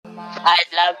I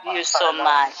love you so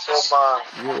much.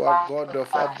 You are God of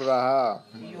Abraham.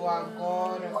 You are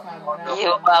God of Abraham.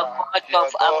 You are God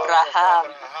of Abraham.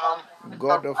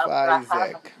 God of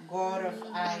Isaac. God of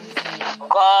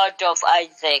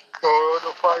Isaac. God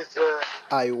of Isaac.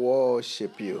 I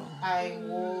worship you. I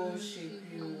worship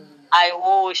you. I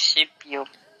worship you.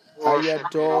 I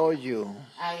adore you.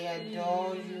 I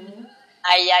adore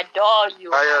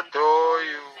you. I adore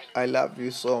you. I love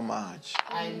you so much.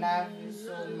 I love you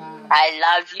so much.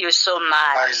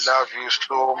 I love you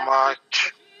so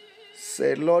much.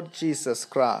 Say, Lord Jesus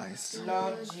Christ,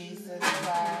 Lord Jesus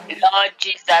Christ. Lord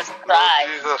Jesus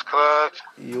Christ.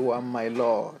 you are my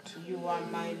Lord. You are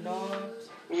my Lord.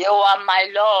 You are my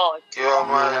Lord. You are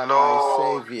my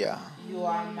Savior. You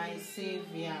are my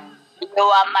Savior. You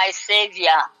are my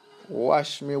Savior.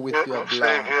 Wash me with your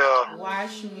blood.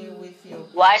 Wash me with your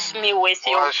blood. Wash me with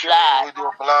your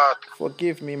blood.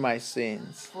 Forgive me my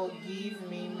sins. Forgive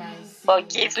me my sins.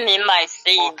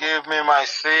 Forgive me my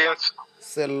sins.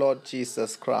 Say, Lord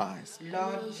Jesus Christ,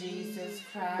 Lord Jesus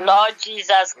Christ. Lord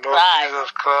Jesus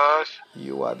Christ.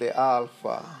 you are the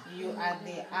Alpha, You are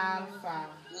the Alpha.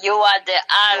 You are the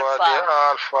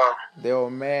Alpha, the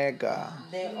Omega,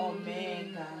 The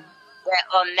Omega. the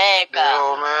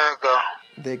Omega,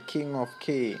 the King of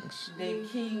Kings, The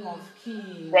King of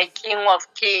Kings. the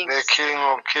King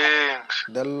of Kings,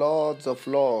 the Lords of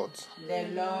Lords. The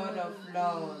Lord of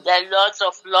Lords. the Lords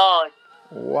of Lords.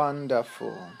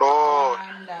 Wonderful,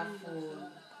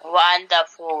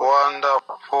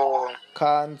 Wonderful,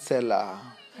 Counselor,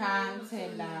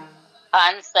 Counselor.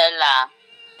 Counselor,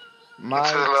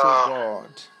 Mighty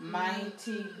God,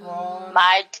 Mighty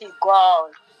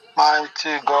God.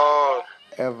 Mighty God,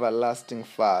 Everlasting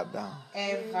Father.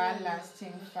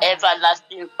 Everlasting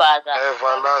Father.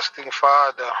 Everlasting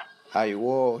Father. I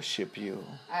worship you.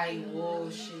 I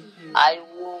worship you.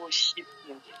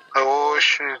 I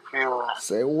worship you.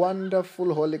 Say,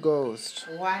 wonderful Holy Ghost,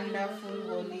 Wonderful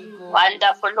Holy Ghost.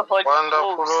 Wonderful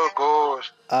Holy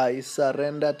Ghost. I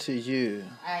surrender to you.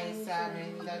 I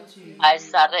surrender to you. I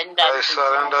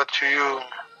surrender to you.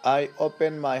 I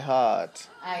open my heart.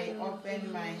 I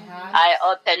open my heart.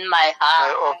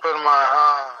 I open my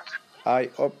heart. I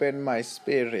open my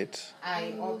spirit.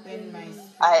 I open my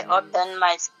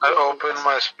spirit. I open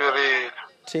my spirit.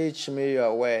 Teach me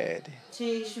your word.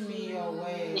 Teach me your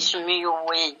way. Teach me your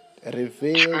way.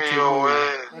 Reveal Teach me to your me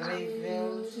way.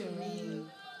 Reveal to me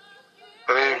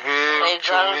Reveal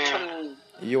to me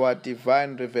your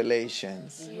divine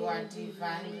revelations. your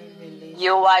divine revelation.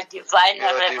 your divine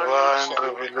Divine revelation.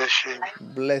 revelation.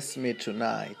 Bless me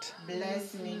tonight.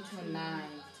 Bless me tonight.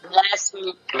 Bless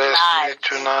me Bless me tonight.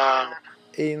 tonight.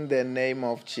 In the name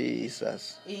of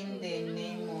Jesus. In the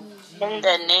name of Jesus. In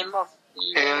the name of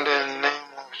In the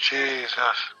name of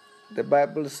Jesus. The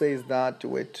Bible says that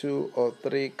where 2 or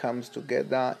 3 comes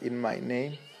together in my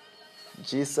name,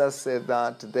 Jesus said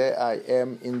that there I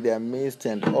am in their midst.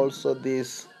 And also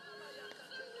this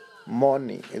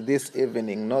morning, this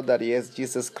evening, know that yes,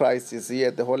 Jesus Christ is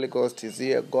here, the Holy Ghost is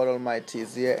here, God Almighty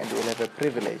is here, and we'll have a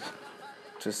privilege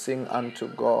to sing unto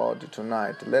God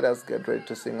tonight. Let us get ready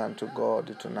to sing unto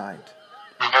God tonight.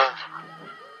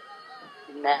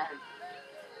 Amen.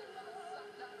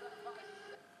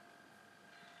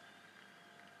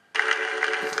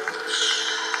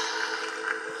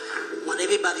 I want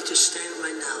everybody to stand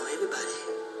right now. Everybody.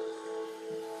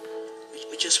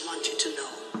 We just want you to know.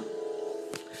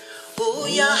 Oh,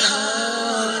 yeah.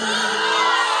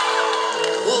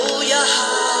 Oh, yeah.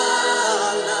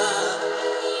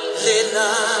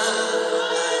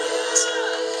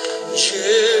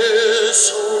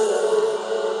 Jesus.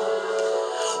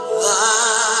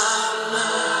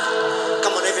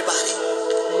 Come on, everybody.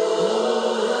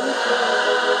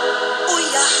 Oh,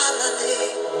 yeah.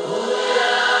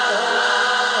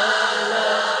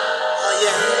 Oh,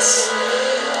 yes.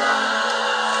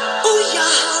 Oh,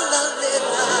 yeah.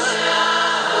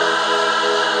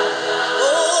 Oh,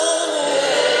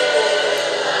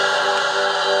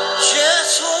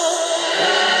 Jesus.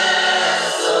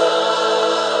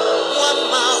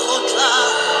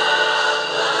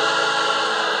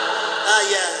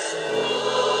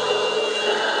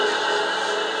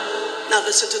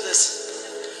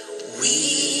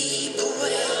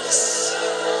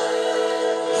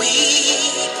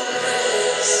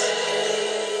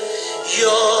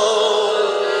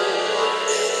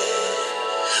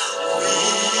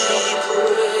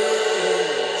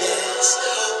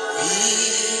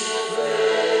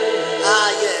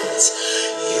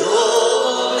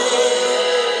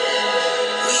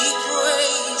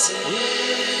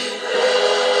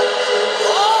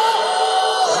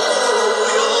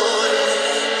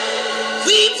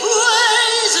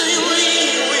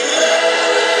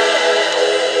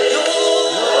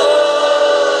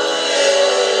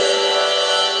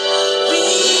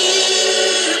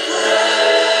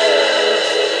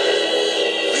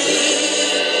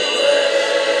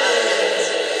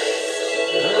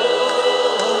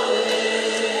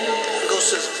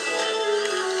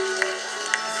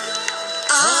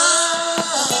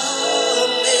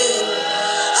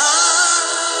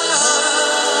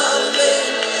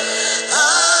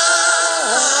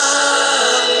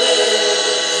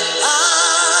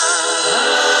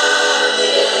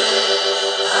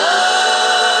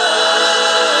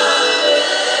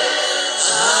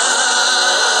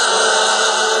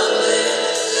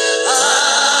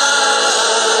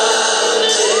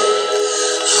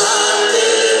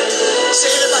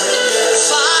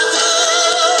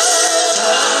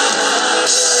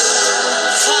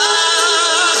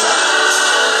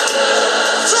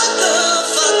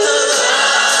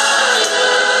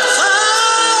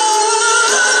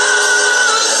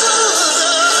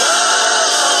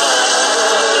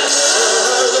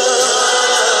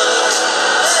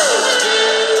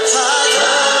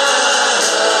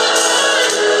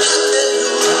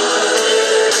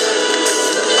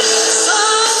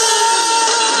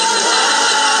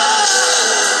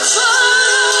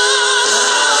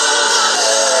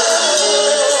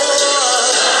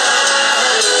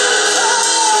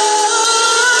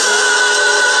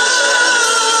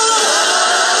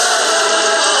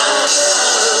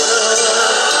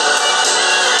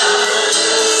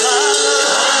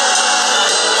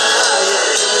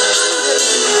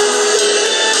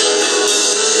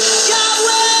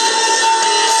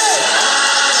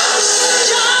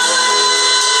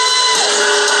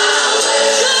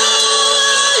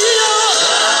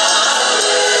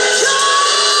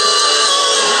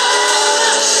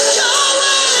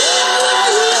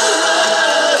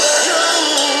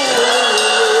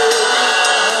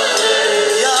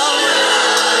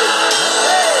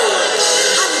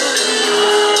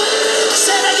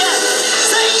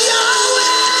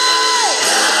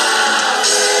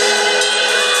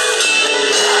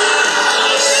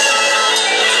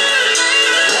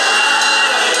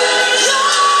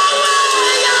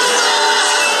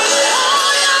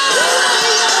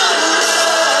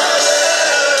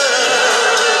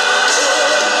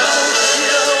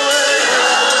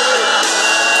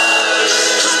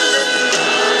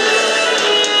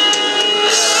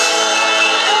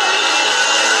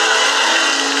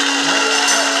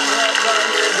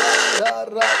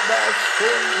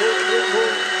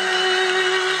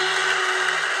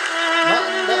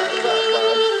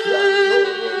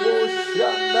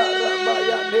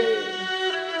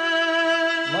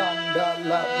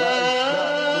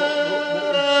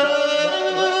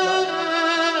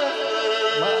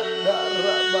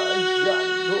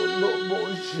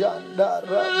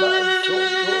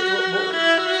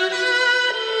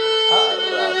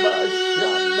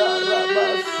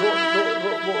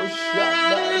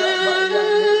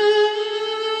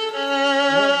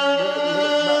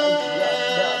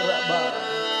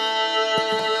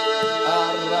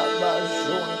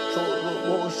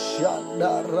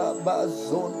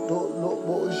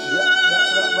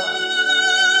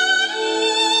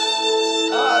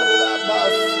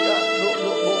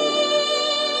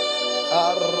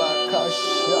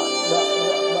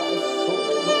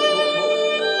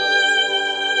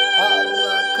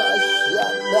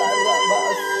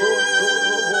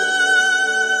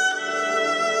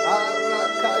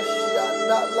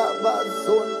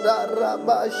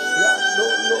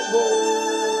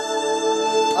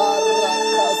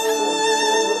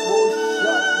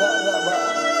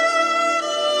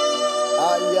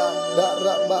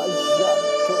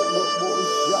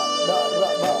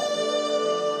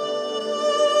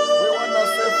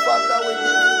 Father, we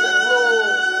give you the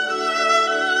glory.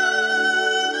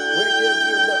 We give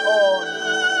you the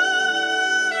honor.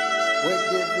 We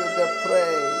give you the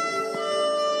praise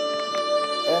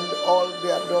and all the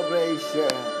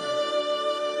adoration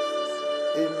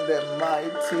in the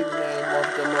mighty name of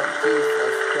the Lord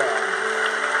Jesus Christ.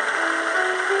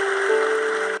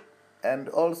 And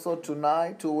also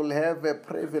tonight we will have a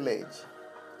privilege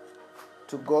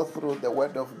to go through the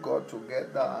Word of God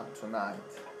together tonight.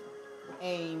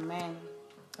 Amen.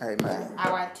 Amen.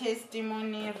 Our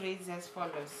testimony reads as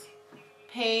follows.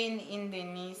 Pain in the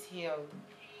knees healed.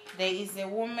 There is a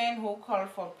woman who called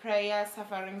for prayer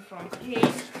suffering from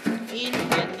pain in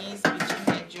her knees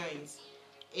between her joints.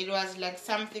 It was like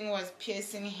something was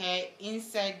piercing her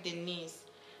inside the knees.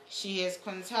 She has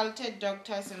consulted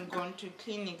doctors and gone to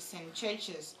clinics and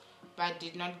churches, but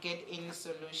did not get any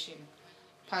solution.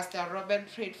 Pastor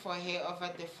Robert prayed for her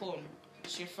over the phone.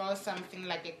 She felt something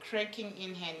like a cracking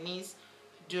in her knees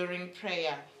during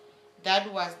prayer.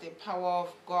 That was the power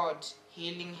of God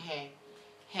healing her.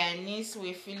 Her knees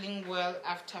were feeling well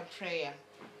after prayer.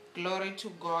 Glory to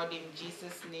God in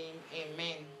Jesus' name.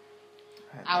 Amen.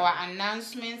 Our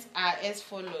announcements are as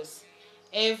follows.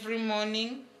 Every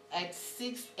morning at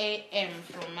 6 a.m.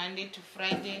 from Monday to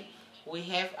Friday, we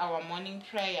have our morning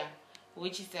prayer,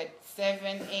 which is at 7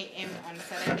 a.m. on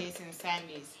Saturdays and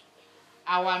Sundays.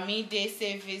 Our midday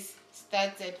service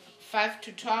starts at 5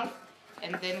 to 12,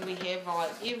 and then we have our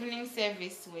evening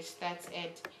service, which starts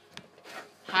at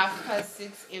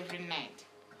 6:30 every night.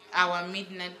 Our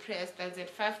midnight prayer starts at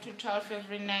 5 to 12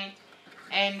 every night,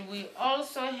 and we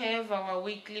also have our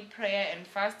weekly prayer and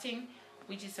fasting,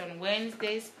 which is on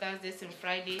Wednesdays, Thursdays, and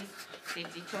Fridays. The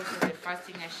details of the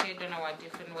fasting are shared on our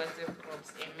different WhatsApp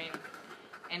groups. Amen.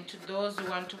 And to those who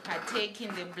want to partake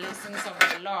in the blessings of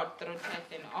the Lord through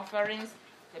tithe and offerings,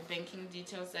 the banking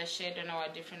details are shared on our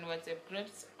different WhatsApp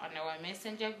groups, on our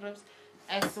messenger groups,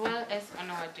 as well as on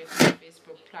our different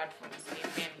Facebook platforms.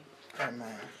 Amen.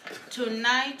 Amen.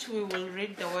 Tonight we will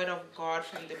read the word of God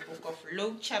from the book of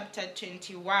Luke chapter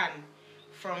 21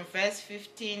 from verse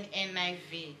 15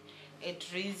 NIV. It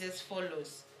reads as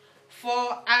follows.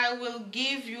 For I will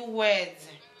give you words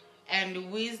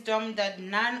and wisdom that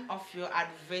none of your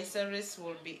adversaries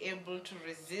will be able to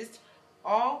resist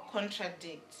or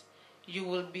contradict. You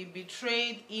will be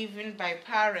betrayed even by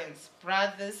parents,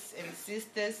 brothers and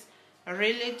sisters,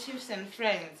 relatives and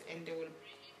friends, and they will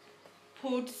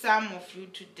put some of you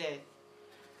to death.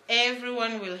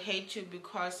 Everyone will hate you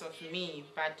because of me,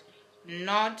 but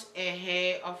not a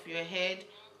hair of your head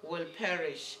will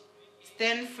perish.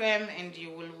 Stand firm and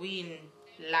you will win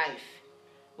life.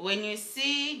 When you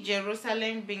see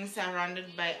Jerusalem being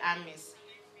surrounded by armies,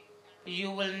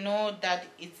 you will know that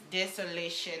its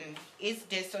desolation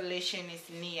is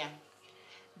near.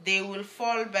 They will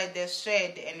fall by the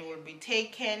sword and will be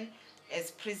taken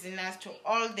as prisoners to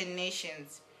all the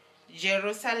nations.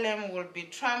 Jerusalem will be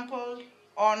trampled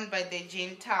on by the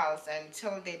Gentiles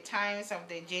until the times of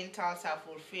the Gentiles are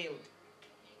fulfilled.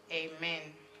 Amen.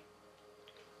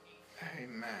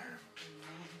 Amen.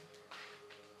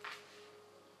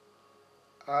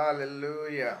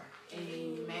 Hallelujah.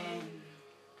 Amen.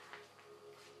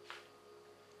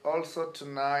 Also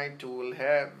tonight we will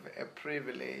have a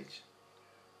privilege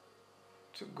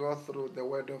to go through the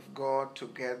Word of God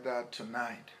together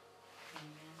tonight.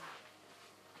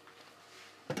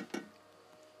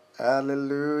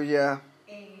 Hallelujah.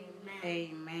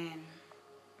 Amen.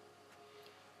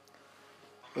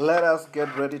 Let us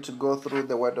get ready to go through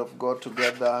the Word of God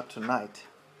together tonight.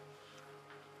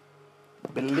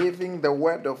 Believing the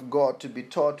Word of God to be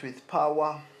taught with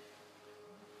power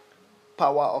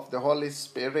of the Holy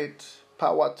Spirit,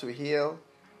 power to heal,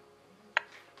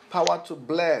 power to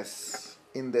bless,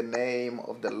 in the name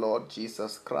of the Lord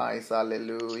Jesus Christ.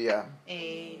 Hallelujah.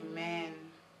 Amen.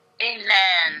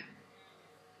 Amen.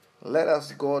 Let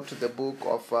us go to the book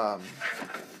of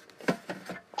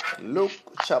Luke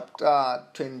chapter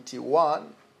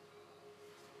 21,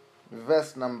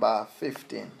 verse number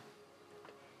 15.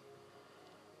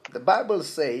 The Bible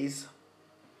says,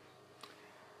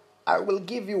 I will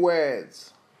give you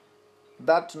words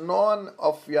that none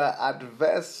of your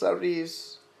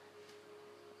adversaries...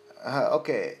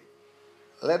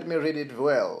 let me read it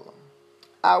well.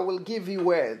 I will give you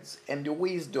words and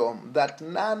wisdom that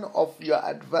none of your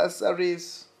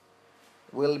adversaries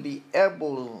will be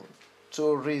able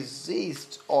to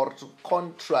resist or to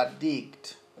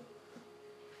contradict.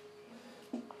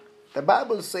 The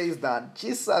Bible says that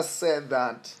Jesus said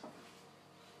that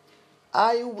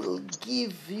I will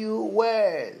give you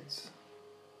words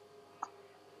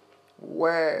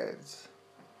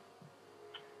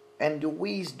and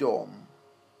wisdom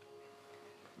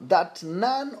that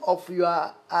none of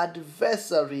your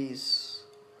adversaries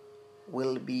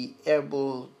will be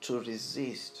able to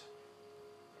resist.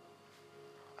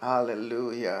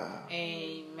 Hallelujah.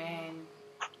 Amen.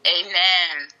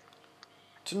 Amen.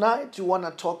 Tonight we want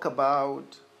to talk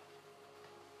about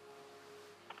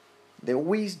the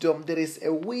wisdom. There is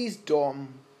a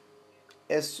wisdom,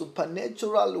 a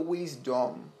supernatural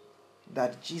wisdom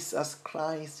that Jesus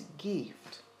Christ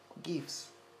gives.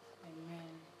 Amen.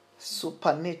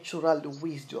 Supernatural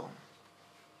wisdom.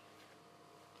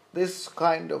 This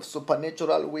kind of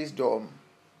supernatural wisdom,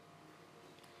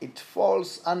 it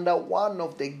falls under one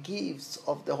of the gifts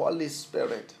of the Holy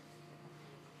Spirit.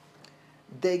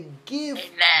 The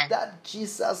gift Amen. that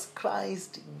Jesus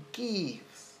Christ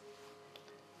gives.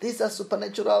 These are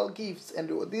supernatural gifts, and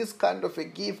this kind of a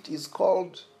gift is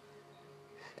called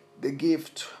the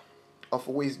gift of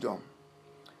wisdom.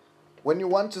 When you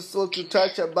want to still to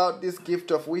touch about this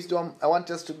gift of wisdom, I want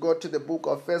us to go to the book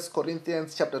of 1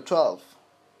 Corinthians chapter 12.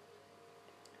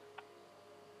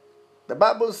 The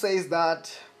Bible says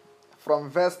that from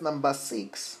verse number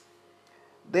 6,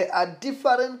 there are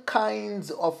different kinds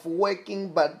of working,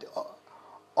 but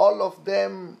all of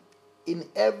them, in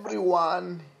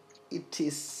everyone, it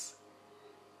is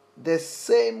the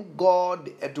same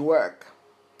God at work.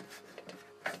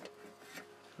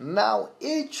 Now,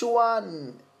 each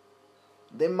one,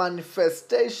 the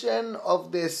manifestation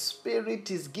of the Spirit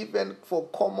is given for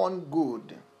common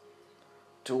good.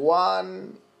 To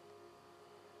one,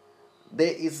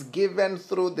 there is given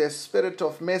through the Spirit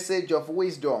of message of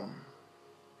wisdom.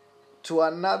 To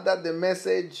another, the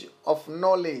message of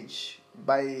knowledge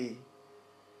by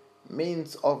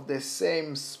means of the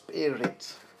same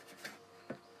Spirit.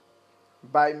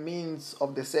 By means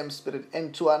of the same Spirit.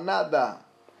 And to another,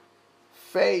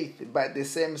 faith by the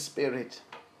same Spirit.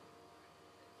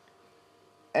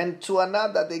 And to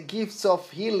another, the gifts of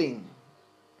healing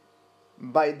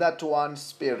by that one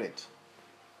Spirit.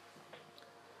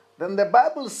 Then the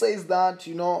Bible says that,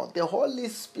 the Holy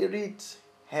Spirit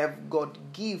have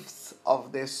got gifts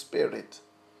of the Spirit,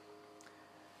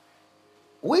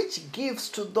 which gives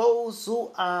to those who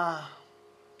are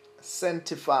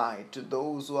sanctified, to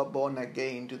those who are born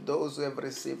again, to those who have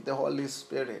received the Holy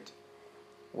Spirit,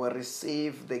 will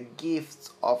receive the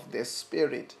gifts of the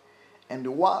Spirit. And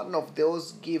one of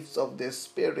those gifts of the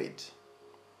Spirit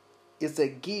is a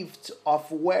gift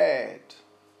of word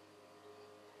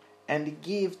and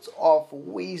gift of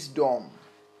wisdom.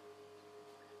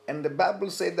 And the Bible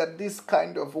says that this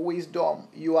kind of wisdom,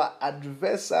 your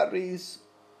adversaries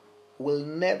will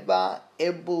never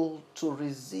able to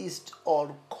resist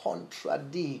or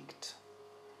contradict.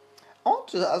 I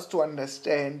want us to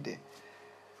understand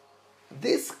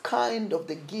this kind of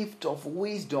the gift of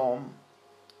wisdom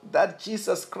that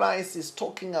Jesus Christ is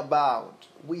talking about.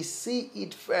 We see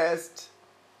it first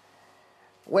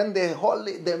when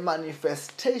the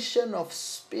manifestation of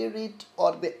Spirit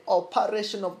or the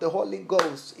operation of the Holy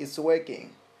Ghost is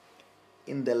working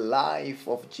in the life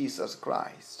of Jesus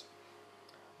Christ.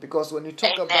 Because when you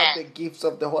talk Amen. about the gifts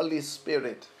of the Holy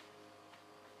Spirit,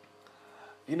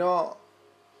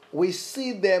 we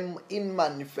see them in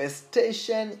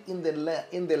manifestation in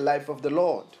the life of the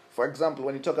Lord. For example,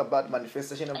 when you talk about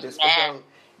manifestation of the special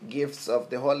gifts of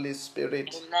the Holy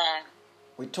Spirit, Amen.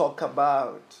 we talk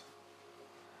about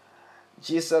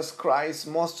Jesus Christ.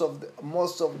 Most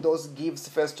of those gifts,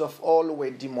 first of all,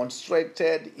 were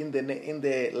demonstrated in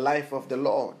the life of the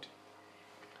Lord.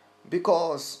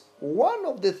 Because one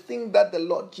of the things that the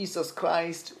Lord Jesus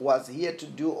Christ was here to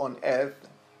do on earth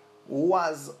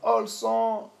was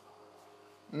also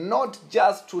not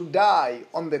just to die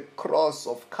on the cross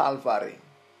of Calvary,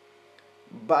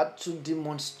 but to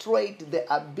demonstrate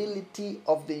the ability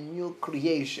of the new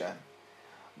creation,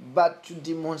 but to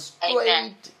demonstrate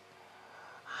Amen.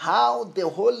 how the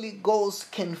Holy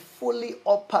Ghost can fully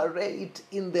operate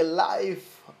in the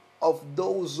life of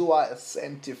those who are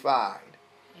sanctified.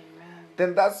 Amen.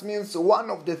 Then that means one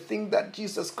of the things that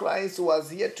Jesus Christ was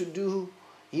here to do,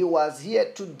 he was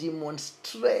here to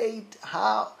demonstrate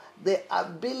how the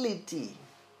ability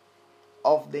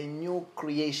of the new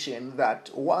creation, that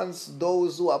once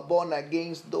those who are born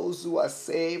again, those who are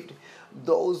saved,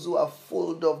 those who are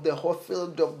filled of the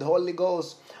Holy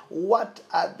Ghost, what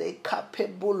are they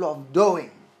capable of doing?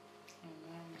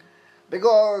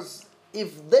 Because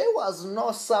if there was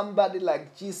not somebody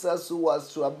like Jesus who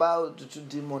was about to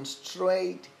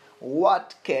demonstrate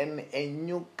what can a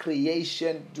new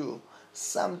creation do,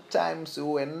 sometimes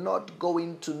we are not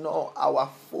going to know our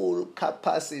full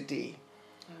capacity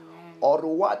or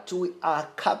what we are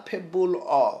capable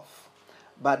of.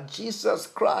 But Jesus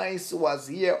Christ was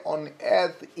here on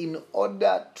earth in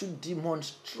order to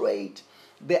demonstrate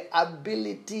the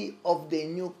ability of the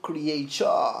new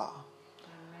creature,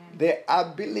 the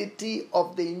ability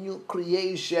of the new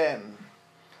creation,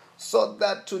 so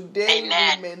that today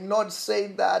Amen. we may not say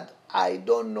that I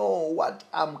don't know what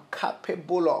I'm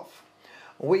capable of.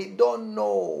 We don't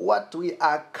know what we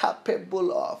are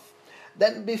capable of.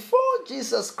 Then before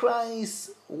Jesus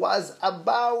Christ was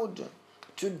about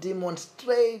to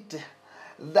demonstrate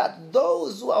that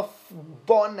those who are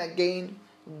born again,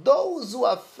 those who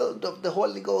are filled of the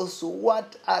Holy Ghost,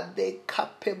 what are they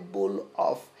capable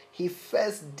of? He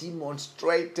first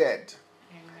demonstrated.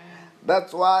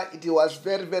 That's why it was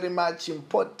very, very much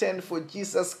important for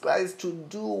Jesus Christ to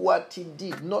do what he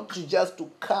did, not just to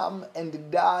come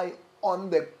and die on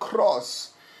the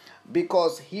cross,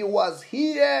 because he was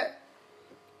here.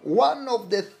 One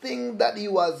of the things that he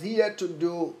was here to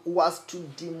do was to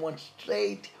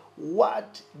demonstrate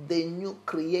what the new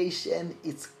creation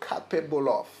is capable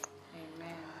of.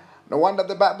 Amen. No wonder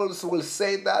the Bible will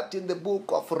say that in the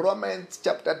book of Romans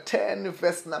chapter 10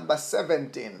 verse number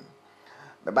 17.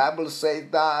 The Bible says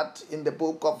that in the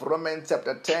book of Romans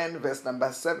chapter 10 verse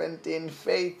number 17,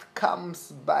 faith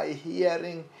comes by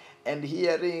hearing, and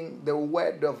hearing the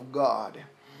word of God.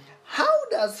 How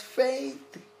does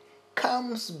faith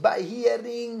comes by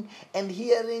hearing, and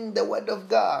hearing the word of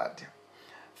God?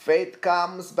 Faith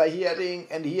comes by hearing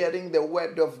and hearing the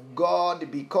word of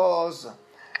God because,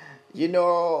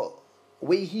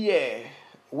 we hear,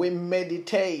 we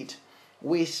meditate,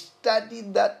 we study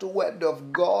that word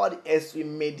of God. As we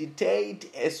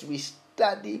meditate, as we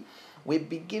study, we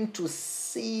begin to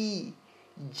see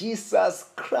Jesus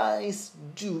Christ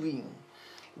doing,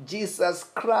 Jesus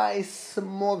Christ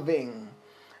moving,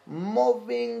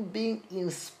 being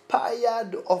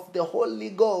inspired of the Holy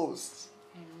Ghost.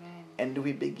 Amen. And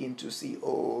we begin to see,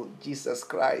 oh, Jesus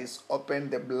Christ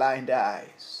opened the blind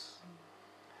eyes.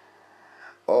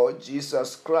 Oh,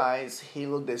 Jesus Christ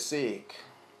healed the sick.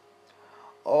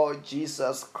 Oh,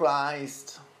 Jesus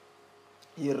Christ,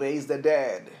 he raised the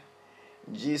dead.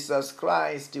 Jesus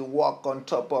Christ, he walked on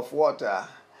top of water.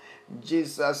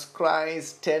 Jesus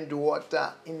Christ turned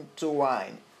water into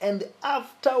wine. And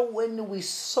after when we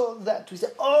saw that, we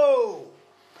said, oh,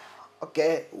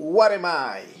 okay, what am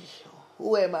I?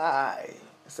 Who am I? I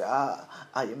said,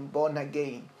 I am born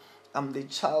again. I'm the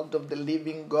child of the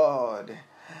living God.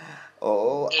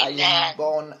 Oh, I am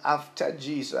born after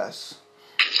Jesus.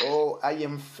 Oh, I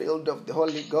am filled of the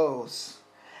Holy Ghost.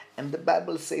 And the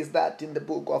Bible says that in the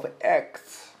book of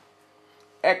Acts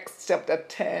chapter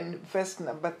 10, verse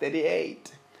number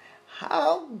 38.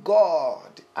 How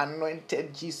God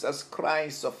anointed Jesus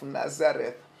Christ of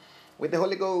Nazareth with the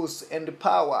Holy Ghost and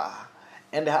power,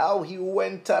 and how he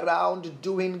went around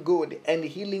doing good and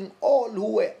healing all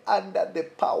who were under the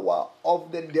power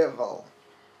of the devil.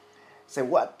 Say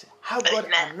what? How God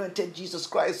anointed Jesus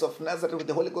Christ of Nazareth with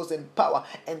the Holy Ghost and power,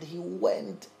 and he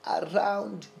went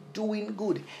around doing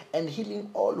good and healing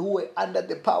all who were under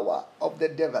the power of the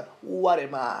devil. What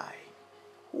am I?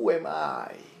 Who am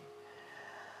I?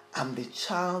 I'm the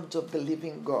child of the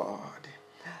living God,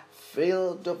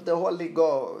 filled of the Holy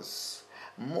Ghost,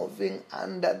 moving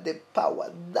under the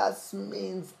power. That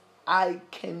means I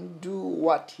can do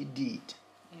what he did.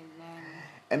 Amen.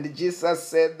 And Jesus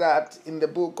said that in the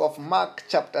book of Mark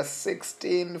chapter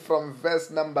 16 from verse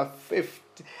number 15.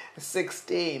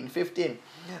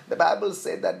 The Bible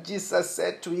said that Jesus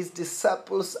said to his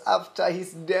disciples after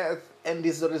his death and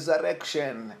his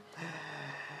resurrection.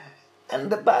 And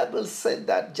the Bible said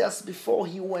that just before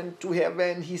he went to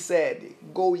heaven, he said,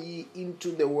 go ye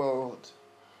into the world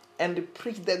and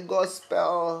preach the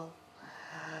gospel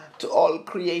to all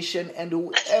creation, and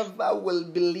whoever will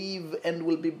believe and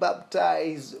will be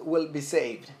baptized will be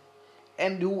saved.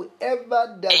 And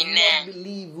whoever does Amen. not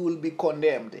believe will be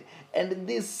condemned. And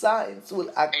these signs will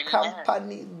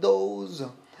accompany those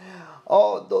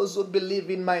who believe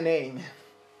in my name.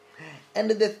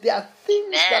 And there are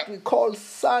things that we call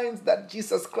signs that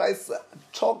Jesus Christ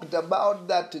talked about,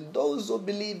 that those who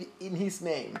believe in his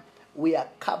name, we are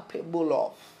capable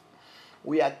of.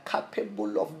 We are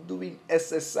capable of doing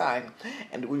as a sign.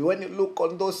 And when you look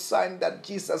on those signs that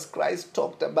Jesus Christ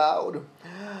talked about,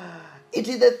 it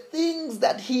is the things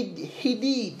that he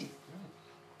did.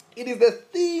 It is the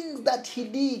things that he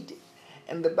did.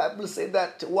 And the Bible says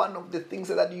that one of the things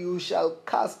that you shall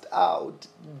cast out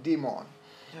demon.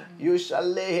 You shall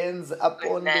lay hands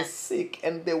upon the sick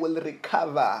and they will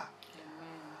recover.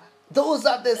 Those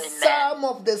are some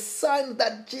of the signs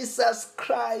that Jesus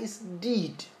Christ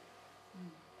did.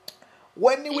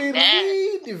 When we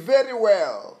read very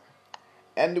well,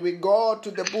 and we go to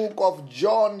the book of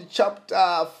John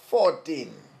chapter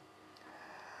 14.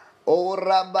 O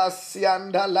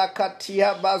Rabasianda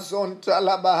Lakatia Bazonta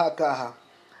Labahaka.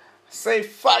 Say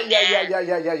fire,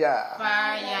 yeah.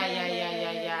 Fire.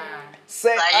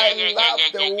 Say, I love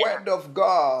the word of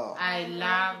God. I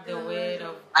love the word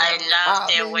of God. I love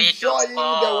the I'm word enjoying of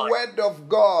God. the word of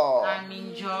God. I'm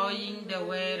enjoying the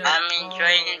word of I'm God.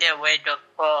 enjoying the word of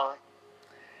God.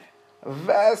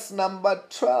 Verse number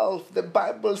 12, the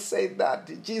Bible said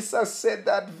that Jesus said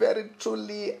that, very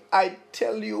truly I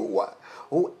tell you,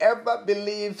 whoever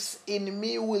believes in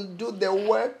me will do the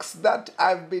works that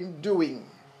I've been doing.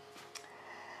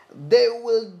 They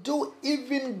will do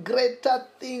even greater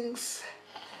things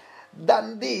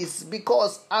than this,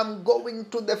 because I'm going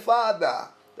to the Father.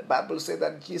 The Bible said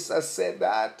that Jesus said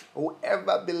that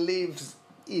whoever believes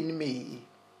in me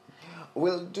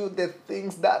will do the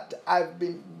things that I've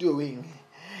been doing.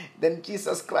 Then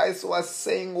Jesus Christ was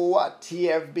saying what he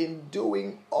have been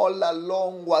doing all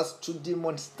along was to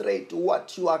demonstrate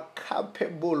what you are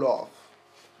capable of.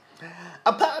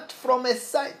 Apart from a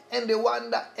sign and a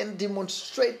wonder and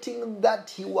demonstrating that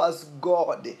he was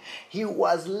God, he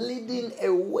was leading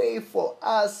a way for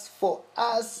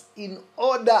us in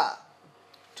order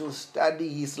to study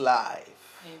his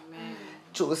life. Amen.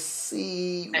 To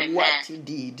see Amen. what he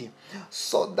did,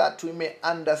 so that we may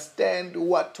understand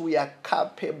what we are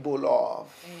capable of.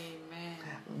 Amen.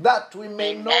 That we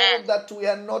may know Amen. that we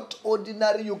are not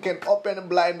ordinary. You can open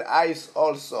blind eyes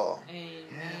also.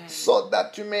 Amen. So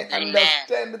that you may Amen.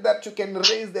 understand that you can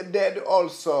raise the dead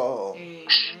also.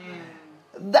 Amen.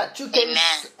 That you can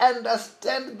Amen.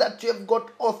 understand that you have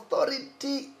got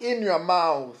authority in your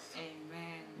mouth. Amen.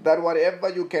 That whatever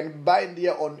you can bind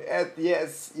here on earth,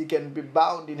 yes, you can be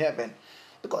bound in heaven.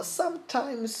 Because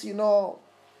sometimes,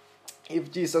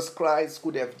 if Jesus Christ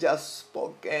could have just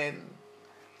spoken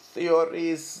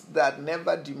theories that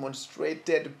never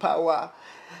demonstrated power,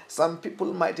 some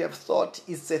people might have thought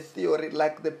it's a theory.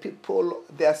 Like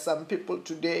there are some people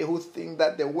today who think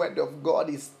that the word of God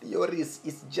is theories.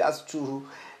 It's just to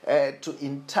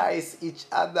entice each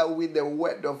other with the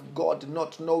word of God,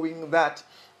 not knowing that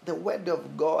the word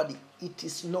of God, it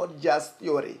is not just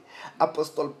theory.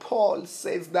 Apostle Paul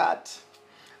says that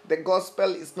the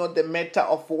gospel is not the matter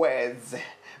of words,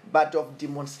 but of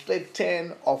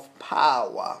demonstrating of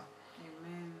power.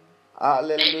 Amen.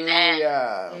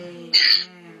 Hallelujah. Amen.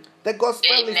 The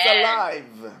gospel is Amen.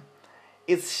 alive.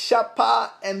 It's sharper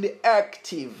and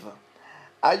active.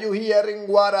 Are you hearing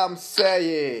what I'm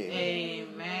saying?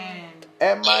 Amen.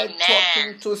 Am I Amen.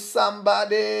 talking to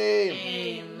somebody?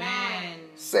 Amen.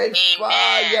 Say Amen.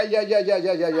 fire, yeah. Fire,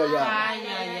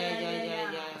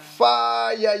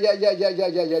 Fire, yeah. Fire,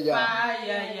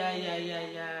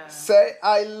 Say,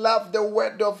 I love the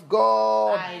word of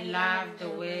God. I love the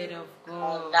word of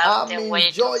God. Love I'm the word of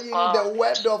enjoying God. the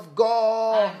word of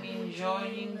God. I'm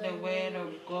enjoying the word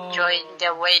of God. Enjoying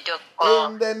the word of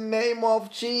God. In the name of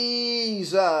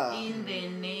Jesus. In the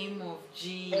name of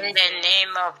Jesus. In the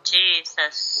name of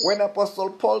Jesus. When Apostle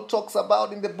Paul talks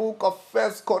about in the book of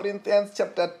 1 Corinthians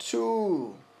chapter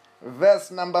 2,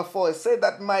 verse number 4, it said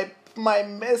that my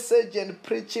message and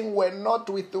preaching were not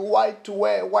with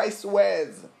wise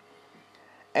words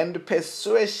and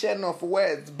persuasion of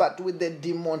words, but with the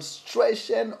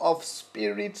demonstration of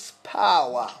Spirit's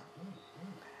power.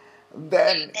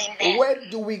 Then, Amen. where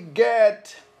do we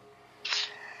get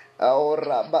where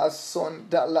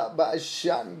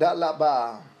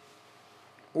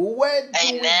do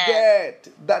we Amen. get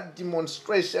that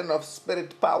demonstration of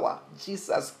Spirit power?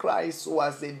 Jesus Christ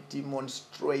was a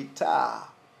demonstrator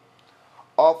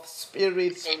of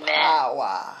Spirit's Amen.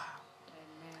 power.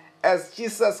 As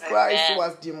Jesus Christ Amen.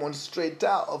 was demonstrator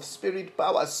of spirit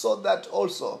power, so that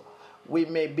also we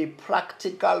may be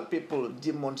practical people,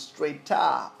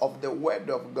 demonstrator of the word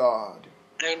of God,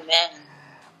 Amen.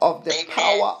 of the Amen.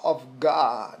 power of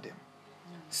God,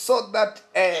 so that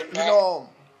Amen.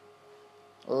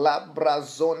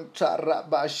 Labrazonta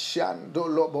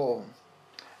rabashandolobo.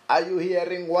 Are you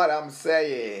hearing what I'm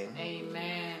saying?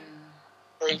 Amen.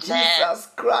 Amen. Jesus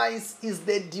Christ is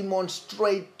the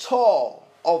demonstrator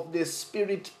of the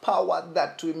spirit power,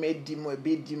 that we may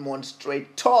be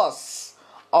demonstrators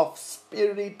of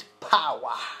spirit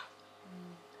power.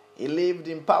 He lived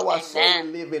in power, so we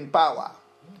Amen. live in power.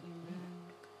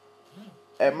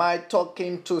 Am I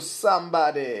talking to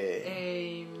somebody?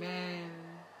 Amen.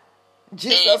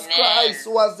 Jesus Amen. Christ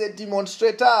was the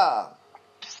demonstrator.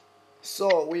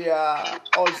 So we are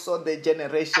also the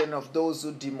generation of those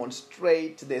who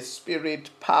demonstrate the spirit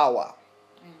power.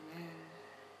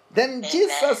 Then Amen.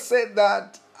 Jesus said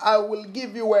that I will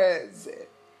give you words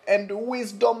and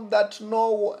wisdom that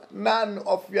none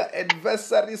of your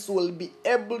adversaries will be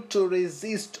able to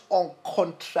resist or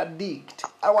contradict.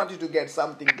 I want you to get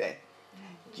something there.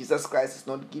 Jesus Christ is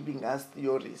not giving us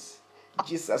theories.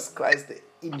 Jesus Christ,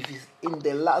 in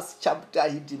the last chapter,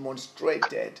 he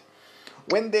demonstrated.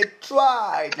 When they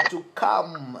tried to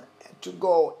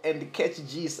go and catch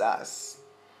Jesus,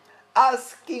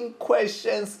 asking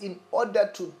questions in order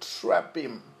to trap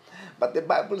him. But the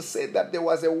Bible said that there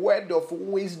was a word of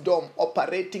wisdom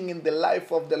operating in the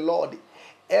life of the Lord.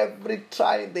 Every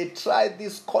time they tried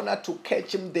this corner to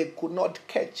catch him, they could not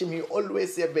catch him. He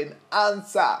always have an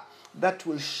answer that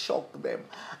will shock them.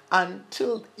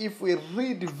 Until, if we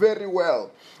read very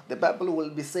well, the Bible will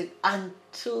be saying,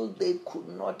 until they could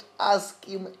not ask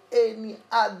him any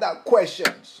other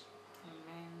questions.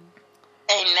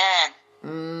 Amen.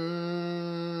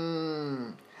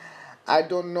 I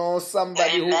don't know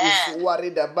somebody who is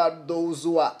worried about those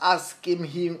who are asking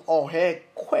him or her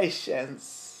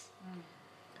questions.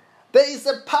 There is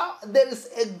a power, there is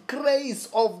a grace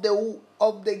of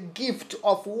the gift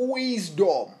of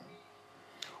wisdom,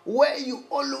 where you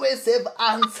always have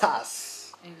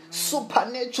answers. Amen.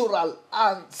 Supernatural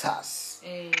answers.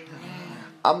 Amen.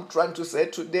 I'm trying to say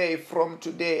from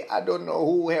today, I don't know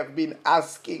who have been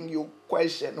asking you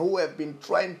questions, who have been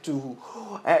trying to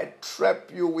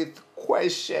trap you with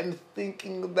questions,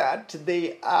 thinking that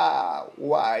they are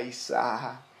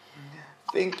wiser,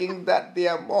 thinking that they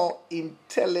are more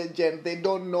intelligent. They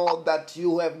don't know that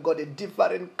you have got a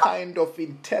different kind of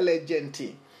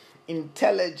intelligence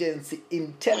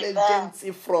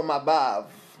from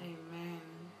above.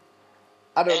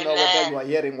 I don't know whether you are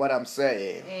hearing what I'm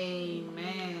saying.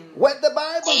 Amen. When the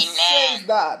Bible says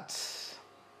that,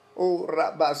 oh,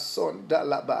 Rabason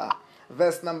Dalaba,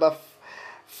 verse number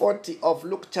 40 of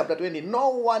Luke chapter 20, no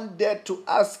one dared to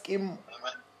ask him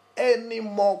any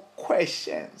more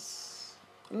questions.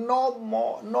 No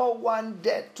one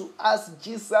dared to ask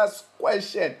Jesus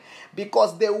question,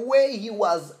 because the way he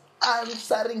was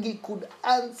answering, he could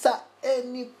answer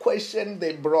any question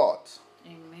they brought.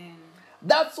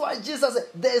 That's why Jesus said,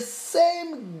 the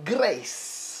same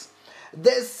grace,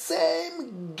 the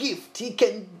same gift, he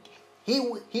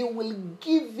will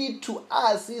give it to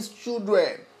us, his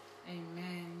children.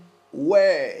 Amen.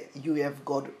 Where you have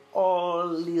got all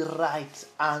the right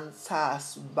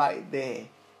answers by the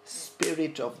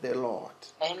Spirit of the Lord.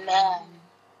 Amen.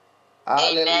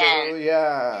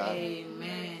 Hallelujah.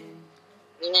 Amen.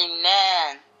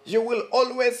 Amen. You will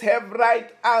always have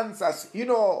right answers. You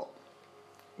know,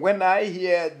 when I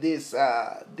hear this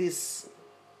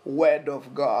word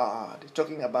of God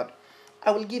talking about,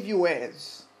 I will give you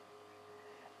words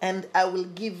and I will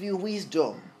give you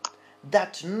wisdom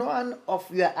that none of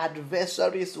your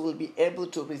adversaries will be able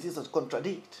to resist or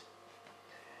contradict.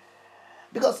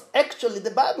 Because actually the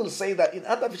Bible says that in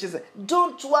other verses,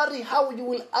 don't worry how you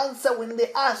will answer when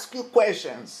they ask you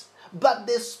questions, but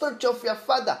the Spirit of your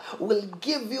Father will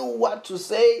give you what to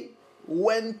say,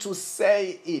 when to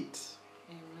say it.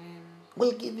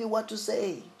 Will give you what to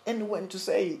say and when to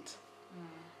say it.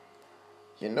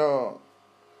 You know,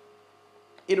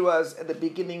 it was at the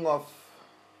beginning of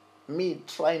me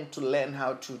trying to learn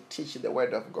how to teach the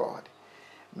Word of God.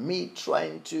 Me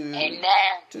trying to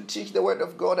teach the Word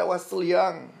of God. I was still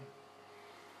young.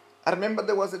 I remember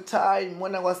there was a time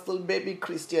when I was still baby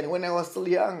Christian, when I was still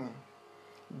young.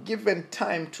 Given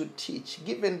time to teach,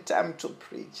 given time to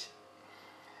preach.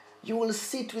 You will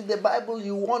sit with the Bible,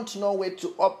 you won't know where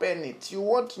to open it. You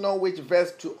won't know which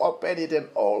verse to open it and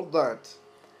all that.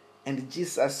 And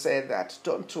Jesus said that,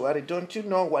 don't worry, don't you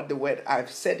know what the word I've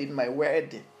said in my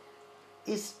word?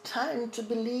 It's time to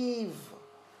believe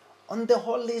on the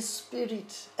Holy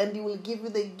Spirit, and He will give you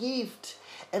the gift,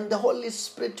 and the Holy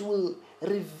Spirit will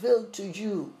reveal to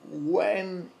you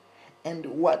when and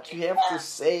what you have to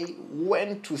say,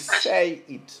 when to say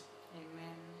it.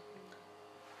 Amen.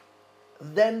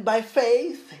 Then by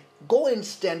faith, go and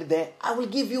stand there. I will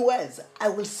give you words. I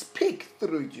will speak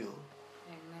through you.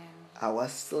 Amen. I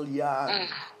was still young.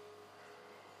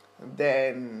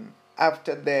 Then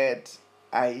after that,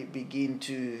 I begin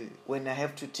to, when I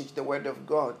have to teach the word of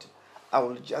God, I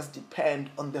will just depend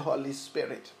on the Holy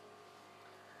Spirit.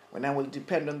 When I will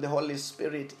depend on the Holy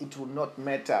Spirit, it will not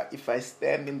matter if I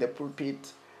stand in the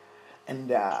pulpit and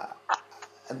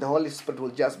the Holy Spirit will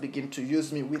just begin to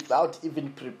use me without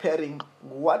even preparing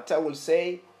what I will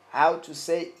say, how to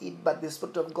say it, but the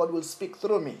Spirit of God will speak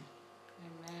through me.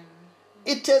 Amen.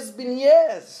 It has been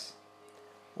years.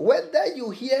 Whether you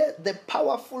hear the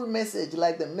powerful message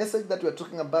like the message that we're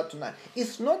talking about tonight,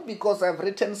 it's not because I've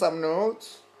written some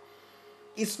notes.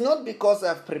 It's not because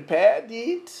I've prepared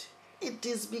it. It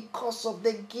is because of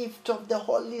the gift of the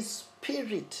Holy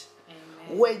Spirit.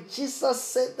 Amen. Where Jesus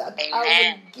said that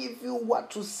I will give you what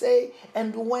to say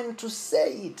and when to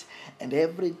say it. And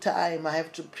every time I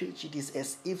have to preach, it is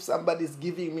as if somebody is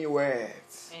giving me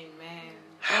words. Amen.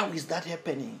 How is that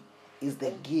happening? Is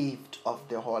the gift of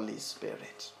the Holy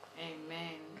Spirit.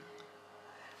 Amen.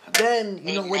 Then,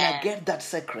 when I get that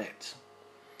secret,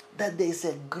 that there is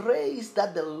a grace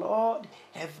that the Lord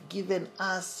have given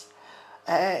us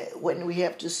when we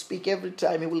have to speak every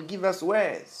time, He will give us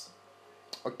words.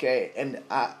 Okay, and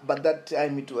but that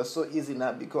time it was so easy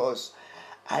now because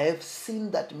I have seen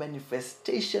that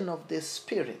manifestation of the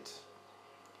Spirit.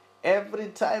 Every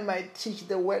time I teach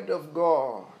the word of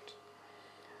God,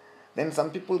 then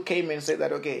some people came and said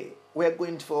that, okay, we're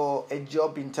going for a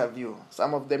job interview.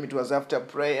 Some of them, it was after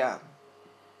prayer.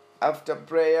 After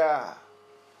prayer,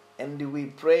 and we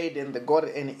prayed and they got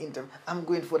an interview. I'm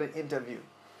going for an interview.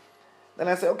 Then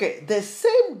I said, okay, the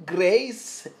same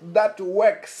grace that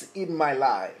works in my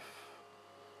life,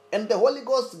 and the Holy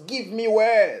Ghost give me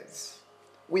words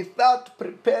without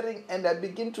preparing, and I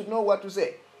begin to know what to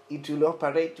say. It will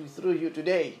operate through you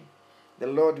today. The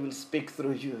Lord will speak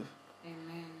through you.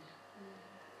 Amen.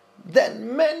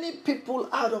 Then many people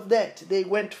out of that, they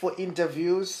went for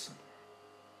interviews.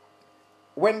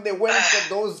 When they went for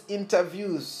those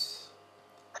interviews,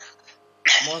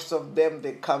 most of them,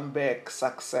 they come back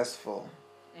successful.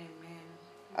 Amen.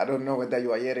 I don't know whether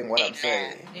you are hearing what I'm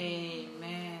saying.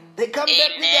 Amen. They come back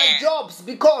with their jobs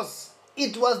because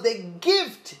it was the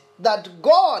gift that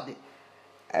God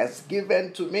has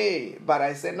given to me. But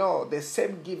I say, no, the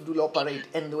same gift will operate.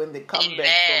 And when they come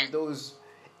back from those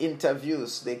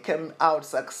interviews, they came out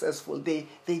successful. They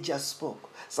just spoke.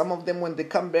 Some of them, when they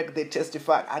come back, they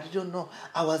testify. I don't know.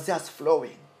 I was just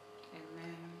flowing.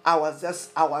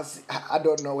 I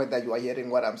don't know whether you are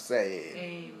hearing what I'm saying.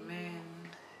 Amen.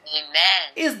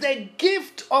 It's the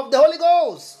gift of the Holy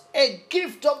Ghost, a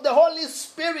gift of the Holy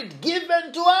Spirit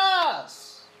given to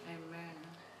us. Amen.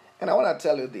 And I want to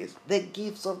tell you this, the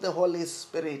gifts of the Holy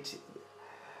Spirit,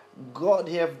 God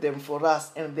have them for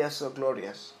us, and they are so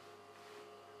glorious.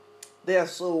 They are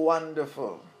so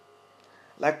wonderful.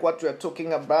 Like what we are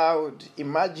talking about,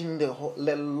 imagine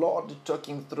the Lord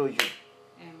talking through you.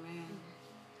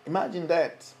 Imagine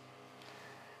that.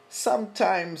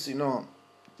 Sometimes,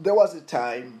 there was a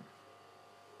time,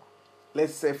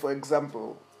 let's say, for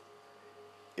example,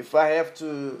 if I have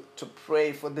to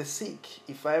pray for the sick,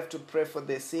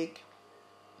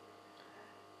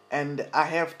 and I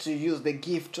have to use the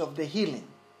gift of the healing.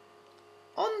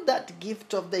 On that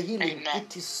gift of the healing,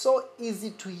 it is so easy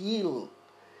to heal.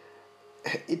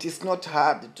 It is not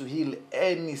hard to heal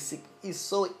any sick. It's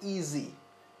so easy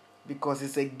because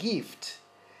it's a gift.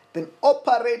 Then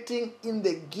operating in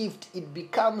the gift, it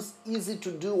becomes easy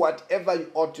to do whatever you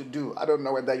ought to do. I don't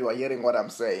know whether you are hearing what I'm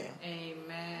saying.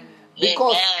 Amen.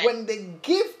 Because when the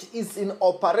gift is in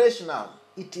operational,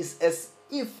 it is as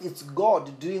if it's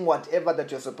God doing whatever that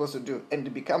you're supposed to do. And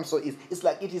it becomes so easy. It's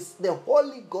like it is the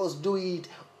Holy Ghost doing it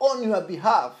on your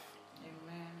behalf.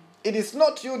 Amen. It is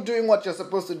not you doing what you're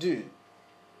supposed to do.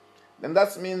 Then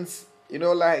that means,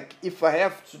 like if I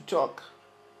have to talk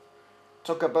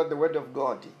about the word of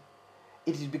God,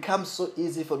 it becomes so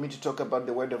easy for me to talk about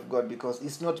the word of God because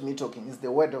it's not me talking, it's the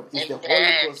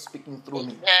Holy Ghost speaking through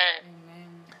me. Amen.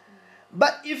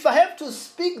 But if I have to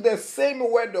speak the same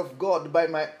word of God by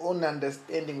my own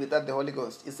understanding without the Holy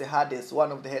Ghost, it's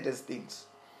one of the hardest things.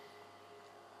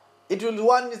 It's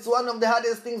one of the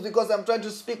hardest things because I'm trying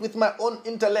to speak with my own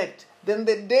intellect. Then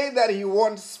the day that He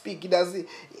won't speak,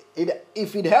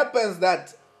 if it happens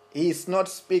that He's not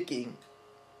speaking,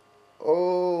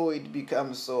 it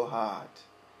becomes so hard.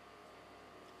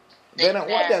 Then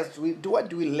Amen. what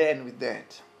do we learn with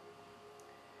that?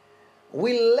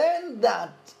 We learn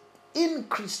that in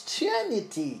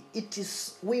Christianity,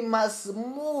 we must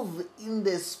move in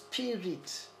the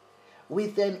Spirit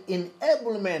with an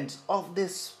enablement of the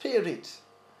Spirit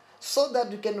so that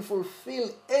we can fulfill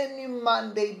any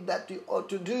mandate that we ought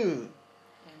to do.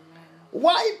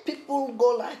 Why people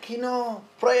go like,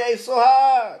 prayer is so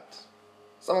hard.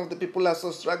 Some of the people are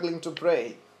so struggling to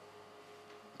pray.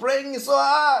 Praying is so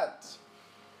hard.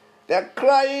 They're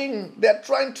crying. They're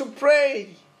trying to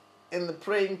pray. And the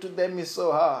praying to them is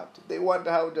so hard. They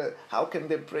wonder how can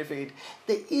they pray for it.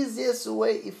 The easiest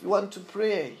way, if you want to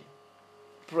pray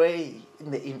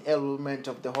in the enablement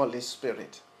of the Holy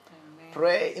Spirit. Amen.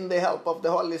 Pray in the help of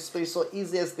the Holy Spirit. So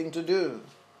easiest thing to do.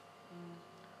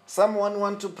 Someone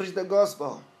want to preach the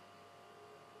gospel.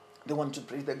 They want to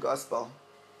preach the gospel.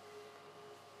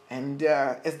 And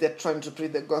as they're trying to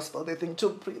preach the gospel, they think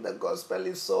to preach the gospel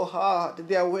is so hard.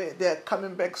 They're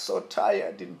coming back so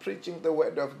tired in preaching the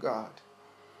word of God.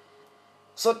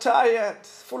 So tired,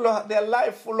 their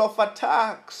life full of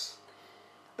attacks.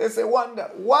 They say, wonder,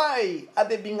 why are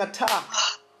they being attacked?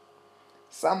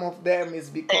 Some of them is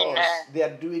because they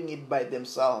are doing it by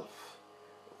themselves,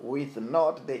 with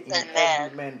not the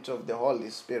enablement of the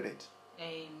Holy Spirit.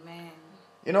 Amen.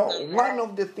 One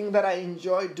of the things that I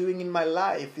enjoy doing in my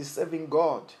life is serving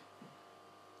God,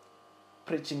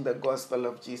 preaching the gospel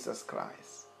of Jesus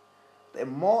Christ. The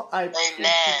more I preach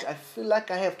it, I feel like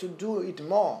I have to do it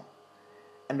more.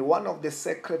 And one of the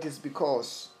secrets is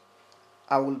because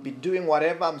I will be doing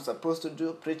whatever I'm supposed to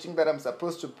do, preaching that I'm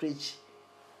supposed to preach,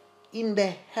 in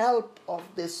the help of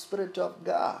the Spirit of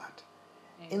God,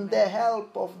 in the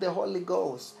help of the Holy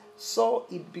Ghost, so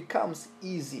it becomes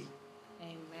easy.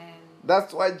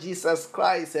 That's why Jesus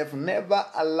Christ have never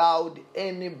allowed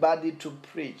anybody to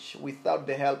preach without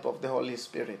the help of the Holy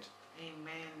Spirit.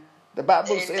 Amen. The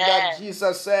Bible said that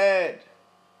Jesus said,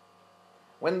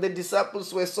 when the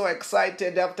disciples were so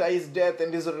excited after his death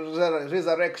and his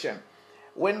resurrection,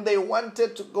 when they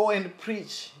wanted to go and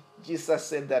preach, Jesus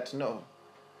said that no,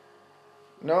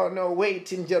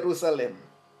 wait in Jerusalem.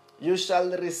 You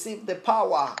shall receive the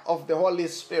power of the Holy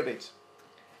Spirit.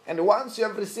 And once you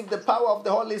have received the power of the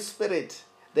Holy Spirit,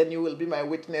 then you will be my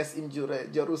witness in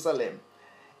Jerusalem,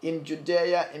 in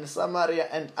Judea, in Samaria,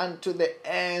 and unto the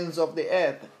ends of the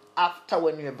earth, after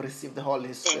when you have received the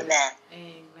Holy Spirit.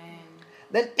 Amen.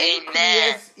 Then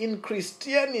in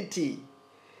Christianity,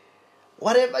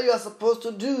 whatever you are supposed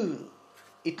to do,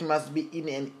 it must be in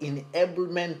an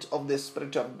enablement of the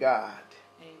Spirit of God.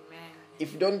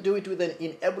 If you don't do it with an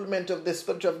enablement of the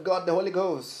Spirit of God, the Holy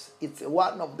Ghost, it's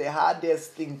one of the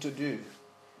hardest things to do.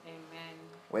 Amen.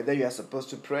 Whether you are supposed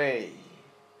to pray,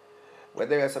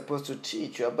 whether you are supposed to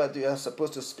teach, or whether you are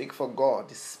supposed to speak for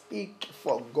God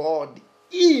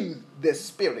in the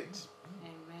Spirit,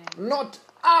 Amen. not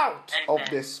out of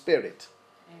the Spirit.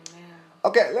 Amen.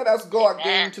 Okay, let us go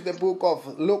again to the book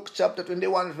of Luke chapter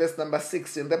 21, verse number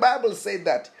 16. The Bible says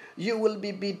that you will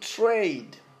be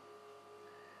betrayed.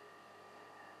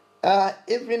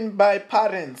 Even by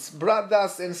parents,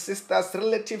 brothers and sisters,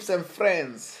 relatives and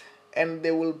friends, and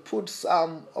they will put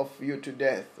some of you to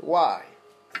death. Why?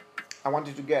 I want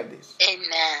you to get this.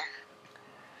 Amen.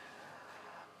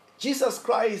 Jesus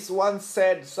Christ once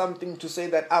said something to say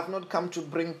that I've not come to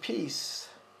bring peace.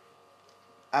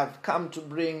 I've come to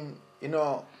bring,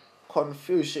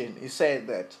 confusion. He said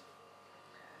that.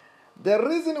 The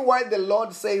reason why the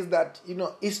Lord says that,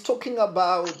 he's talking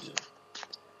about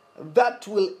that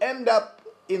will end up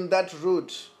in that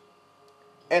route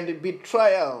and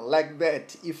betrayal like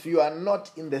that if you are not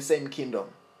in the same kingdom.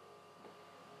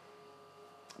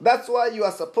 That's why you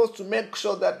are supposed to make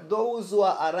sure that those who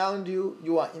are around you,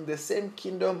 you are in the same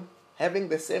kingdom, having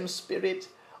the same spirit,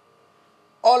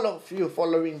 all of you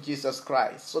following Jesus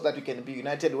Christ, so that you can be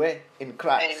united where? In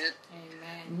Christ.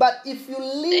 Amen. But if you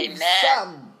leave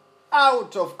some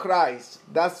out of Christ,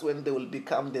 that's when they will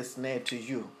become the snare to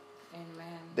you.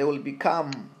 They will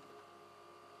become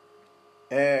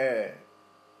they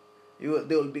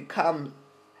will become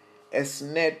a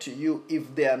snare to you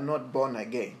if they are not born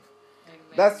again. Amen.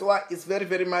 That's why it's very,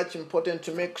 very much important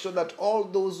to make sure that all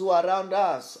those who are around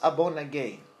us are born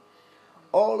again.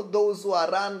 All those who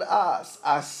are around us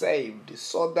are saved,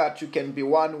 so that you can be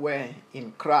one way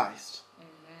in Christ. Amen.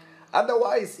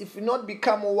 Otherwise, if you not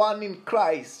become one in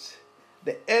Christ,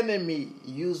 the enemy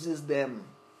uses them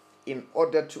in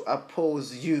order to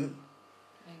oppose you.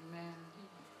 Amen.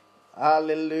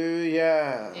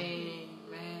 Hallelujah.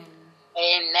 Amen.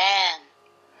 Amen.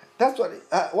 That's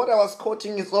what I was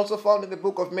quoting is also found in the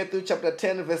book of Matthew chapter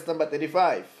 10, verse number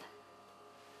 35.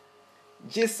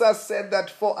 Jesus said that,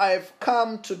 for I have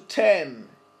come to turn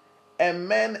a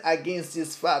man against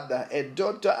his father, a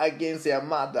daughter against her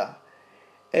mother,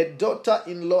 a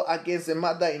daughter-in-law against a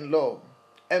mother-in-law.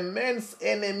 A man's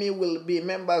enemy will be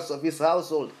members of his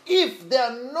household. If they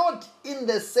are not in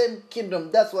the same kingdom,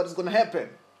 that's what is going to happen.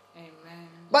 Amen.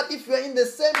 But if you are in the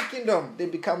same kingdom, they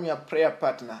become your prayer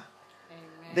partner.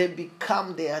 Amen. They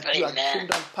become your Amen.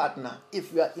 kingdom partner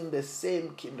if you are in the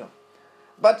same kingdom.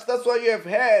 But that's why you have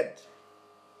heard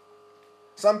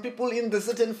some people in the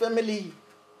certain family,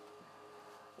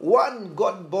 one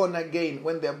got born again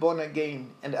when they're born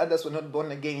again, and others were not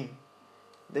born again.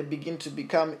 They begin to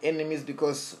become enemies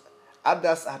because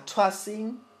others are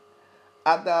tossing,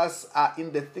 others are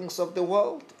in the things of the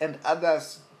world, and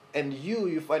others, and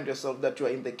you find yourself that you are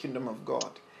in the kingdom of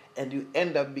God, and you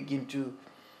end up begin to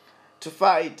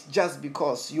fight just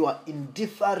because you are in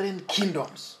different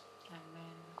kingdoms.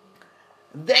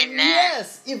 Amen. Then Amen.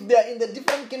 yes, if they are in the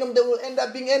different kingdom, they will end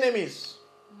up being enemies.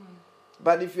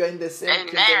 But if you are in the same Amen.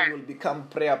 kingdom, you will become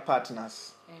prayer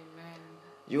partners. Amen.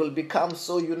 You will become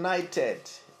so united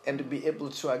and be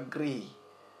able to agree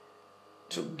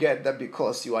together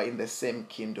because you are in the same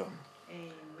kingdom.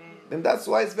 Amen. And that's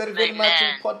why it's very, very much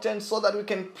Amen. important so that we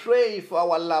can pray for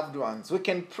our loved ones. We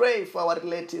can pray for our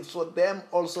relatives, for them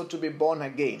also to be born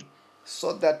again,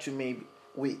 so that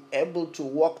we able to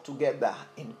walk together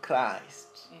in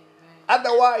Christ. Amen.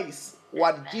 Otherwise,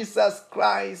 what Jesus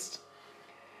Christ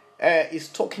is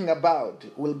talking about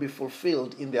will be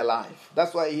fulfilled in their life.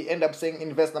 That's why he ended up saying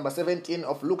in verse number 17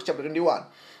 of Luke chapter 21,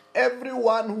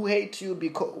 everyone who hates you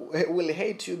will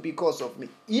hate you because of me.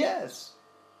 Yes,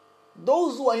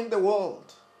 those who are in the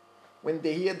world, when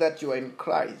they hear that you are in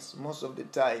Christ, most of the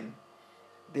time,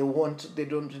 they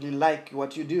don't really like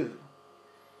what you do.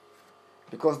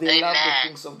 Because they love the Amen.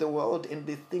 things of the world and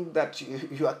they think that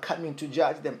you are coming to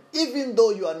judge them, even though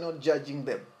you are not judging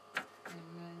them.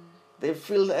 They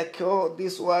feel like, oh,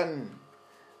 this one,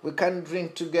 we can't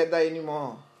drink together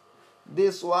anymore.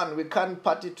 This one, we can't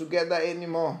party together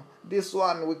anymore. This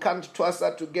one, we can't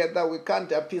twasa together. We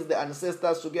can't appease the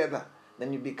ancestors together.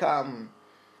 Then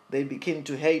they begin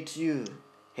to hate you,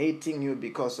 hating you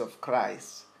because of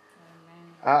Christ.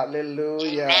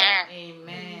 Hallelujah. Amen.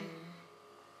 Amen.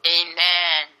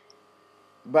 Amen.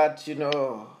 But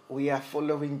we are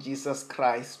following Jesus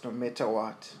Christ no matter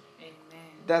what.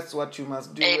 That's what you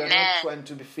must do. We are not Amen. trying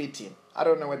to be fitting. I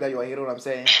don't know whether you are hearing what I'm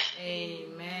saying.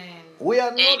 Amen. We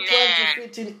are not Amen. trying to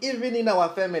fit in even in our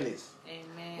families.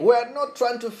 Amen. We are not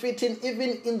trying to fit in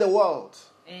even in the world.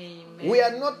 Amen. We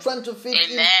are not trying to fit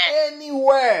in Amen.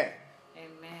 anywhere.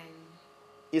 Amen.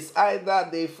 It's either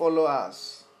they follow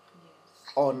us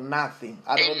or nothing.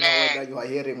 I don't know Amen. whether you are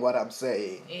hearing what I'm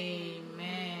saying.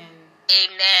 Amen.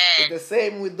 It's Amen. the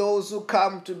same with those who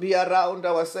come to be around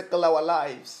our circle, our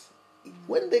lives.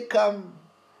 When they come,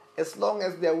 as long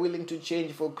as they are willing to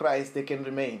change for Christ, they can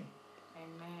remain.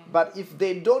 Amen. But if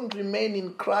they don't remain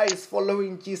in Christ,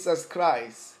 following Jesus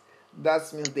Christ,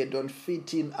 that means they don't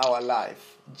fit in our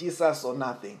life. Jesus or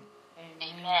nothing.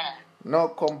 Amen. No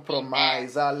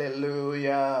compromise.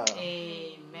 Hallelujah.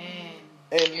 Amen.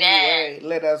 Anyway,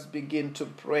 let us begin to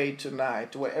pray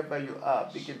tonight. Wherever you are,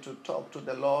 begin to talk to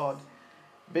the Lord.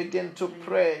 Begin to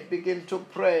pray. Begin to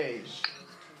pray.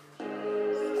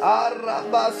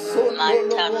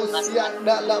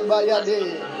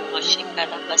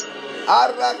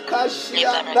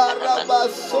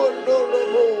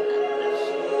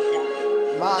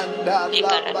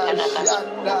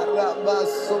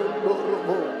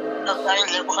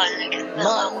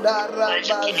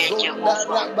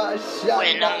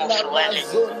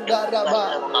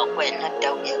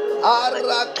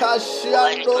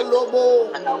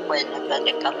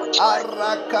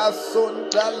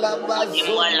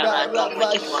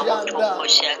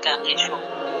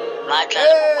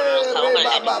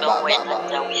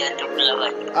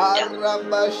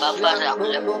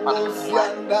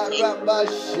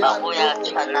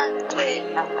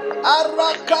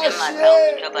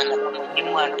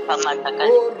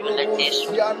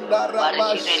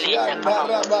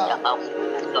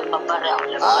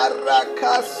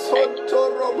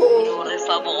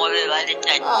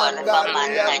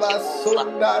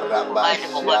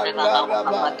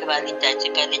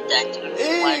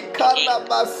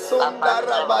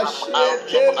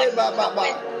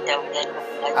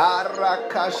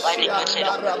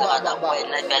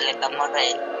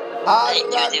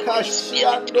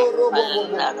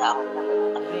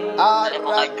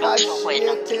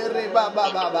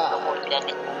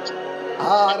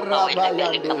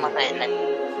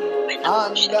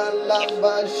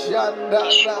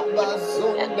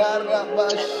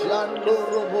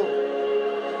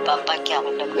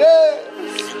 Yes,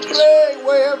 pray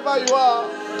wherever you are.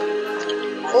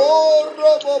 Oh,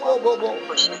 robo bobo bo.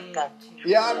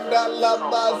 Yanda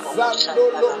laba zando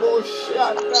lobo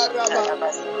shanda raba.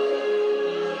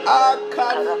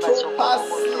 Akanto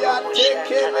pasia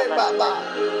tekele baba.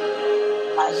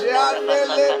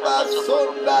 Jandele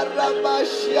basonda raba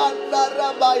shanda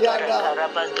raba yanda.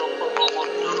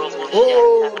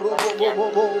 Oh, robo bobo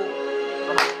bo.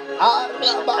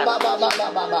 Araba baba baba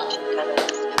baba.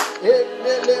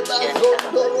 Endele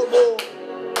bazondo robo.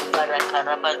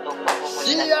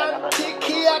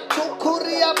 Siantikia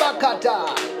tukuria bakata.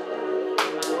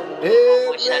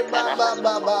 Ere baba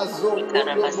baba zondo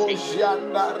robo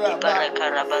janda raba.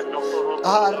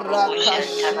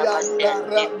 Arakashianda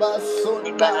raba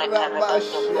sonda raba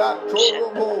shiato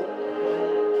robo.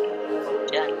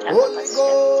 Holy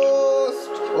Ghost,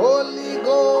 Holy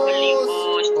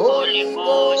Ghost, Holy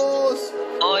Ghost,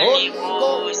 Holy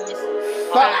Ghost,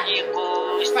 fire,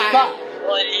 fire,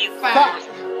 Holy fire, fire,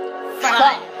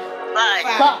 fire, fire,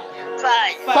 fire, fire,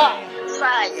 fire,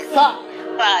 fire, fire,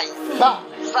 fire,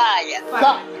 fire, fire,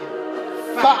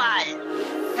 fire,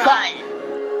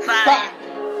 fire,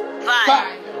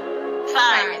 fire,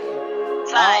 fire,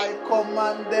 I fire.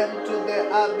 command them to the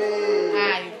abyss.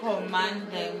 I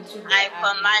command them to the I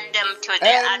command them to the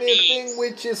Anything abyss.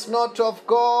 which is not of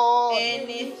God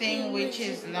anything which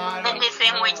is not of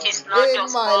Anything which God is not in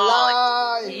of my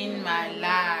God life, in my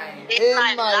life, in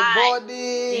my life,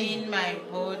 body, in my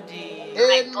body,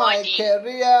 in my body,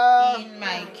 career, in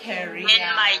my career,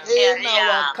 in my in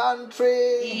our career,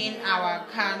 country, in our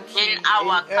country, in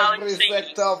our in every country,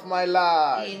 sector of my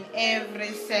life. in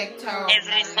every sector of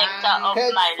every my sector life. of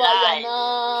Catch my fire life.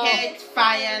 now. Catch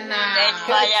fire now. Catch Catch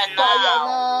fire fire now.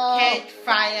 now. Catch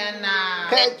fire now.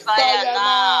 Catch fire fire now.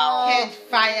 now. Catch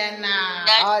fire now.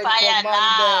 Catch I fire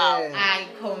command now. them. I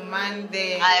command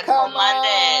them. I Come command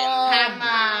them. Come on.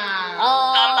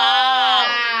 out. Come Out.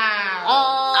 out.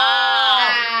 Out.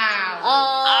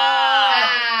 Out.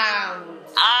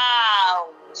 Out.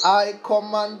 Out. I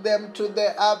command them to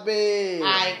the abyss.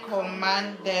 I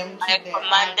command them to I the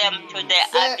command them to abyss. the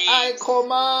Say, I abyss.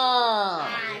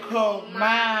 command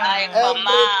Command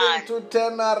everything to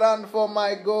turn around for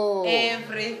my good.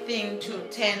 everything to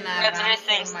turn around.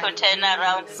 Everything for to my turn good.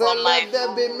 around So for my let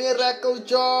there be good. miracle Let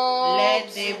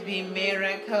jobs. there be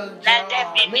miracle Let there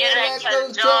be joy. miracle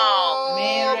Miracle job.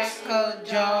 jobs. Miracle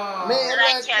joy.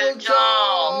 Miracle job.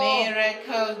 jobs.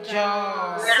 Miracle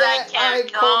joy. Say, I I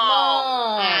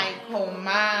command.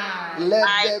 command. Let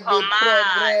I there be command.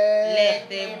 progress. Let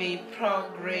there be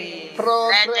progress.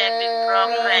 Let there be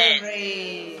Progress.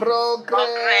 progress.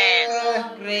 Progress.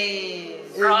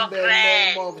 Progress. In the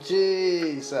name of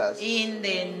Jesus. In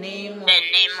the name In of the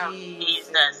name of Jesus.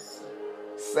 Jesus.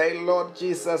 Say, Lord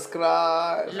Jesus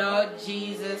Christ, Lord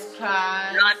Jesus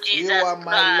Christ. Lord Jesus you are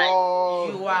my Christ.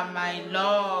 Lord. You are my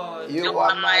Lord. You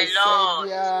are my Lord.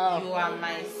 Savior. You are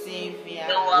my Savior.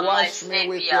 You are my Wash me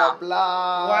with Savior. your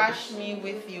blood. Wash me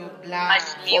with your blood.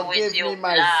 Wash me with Forgive your me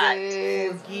my blood.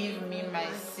 sins. Forgive me my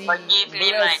sins. Forgive me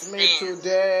my Bless me sins.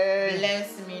 today.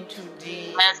 Bless me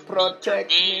today. Bless me Protect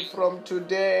me today. from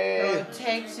today.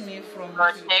 Protect me from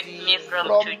Protect me today. from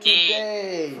From today.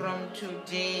 today, From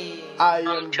today. I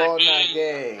am born today.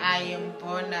 again. I am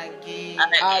born again.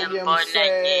 I am born I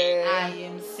saved.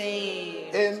 am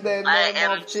saved. In the I name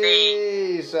am of In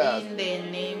Jesus. the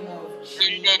name of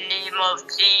In the name of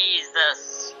Jesus.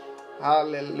 Jesus.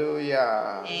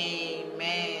 Hallelujah.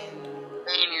 Amen.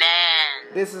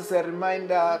 Amen. This is a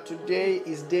reminder. Today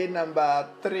is day number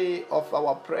 3 of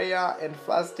our prayer and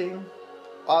fasting.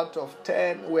 Out of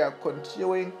 10, we are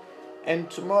continuing. And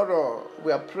tomorrow,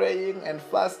 we are praying and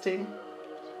fasting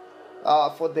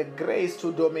for the grace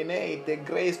to dominate, the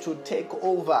grace to take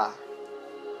over,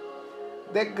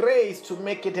 the grace to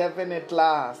make it heaven at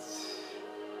last.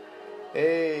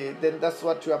 Hey, then that's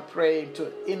what you are praying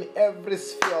to in every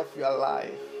sphere of your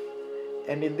life.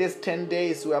 And in these 10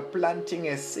 days, we are planting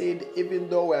a seed, even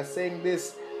though we are saying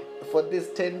this for these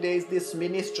 10 days, this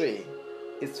ministry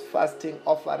is fasting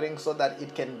offering so that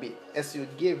it can be, as you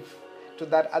give to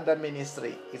that other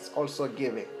ministry, it's also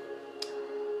giving.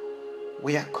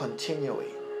 We are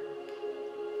continuing.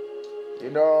 You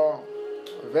know,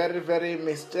 very, very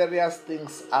mysterious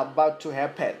things are about to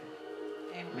happen.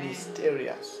 Amen.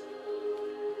 Mysterious.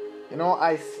 You know,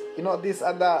 this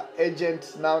other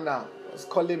agent now was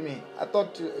calling me. I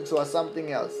thought it was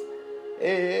something else.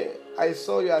 Hey, I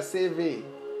saw your CV.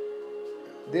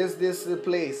 This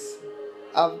place.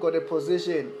 I've got a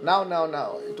position. Now.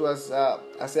 It was I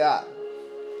said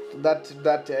to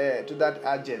that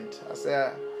agent. I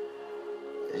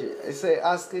said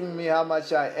asking me how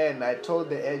much I earn. I told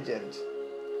the agent.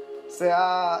 Say,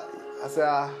 I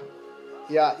say,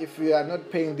 yeah, if you are not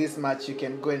paying this much, you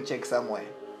can go and check somewhere.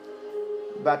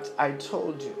 But I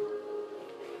told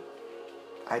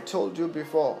you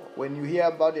before, when you hear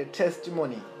about a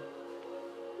testimony,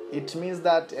 it means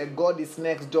that God is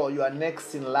next door, you are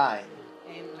next in line.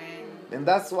 Amen. And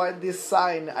that's why this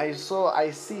sign I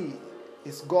see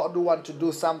is God who wants to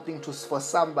do something for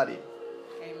somebody.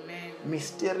 Amen.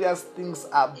 Mysterious things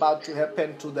are about to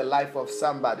happen to the life of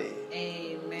somebody.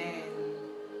 Amen.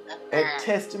 A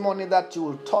testimony that you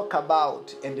will talk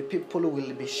about and the people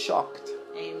will be shocked.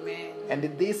 Amen. And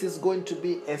this is going to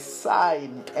be a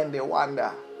sign and a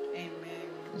wonder. Amen.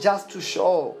 Just to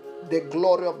show the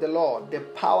glory of the Lord, the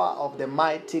power of the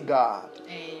mighty God.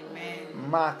 Amen.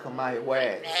 Mark my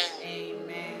words. Amen.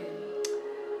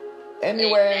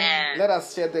 Anyway, Amen. let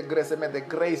us share the grace. May the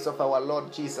grace of our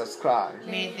Lord Jesus Christ,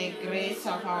 May the grace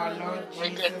of our Lord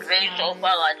With Jesus the grace Christ, of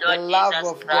our the Lord love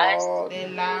Jesus of Christ, God, the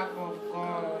love of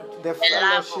God, the love of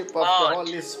fellowship of the God,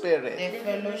 Holy Spirit the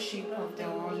fellowship of the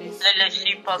Holy fellowship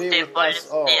Spirit of be the with Holy us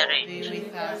all. Spirit, be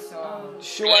with us all.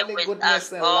 Surely with goodness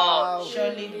us and all. love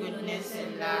Surely goodness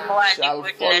and love Surely shall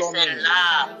goodness follow and me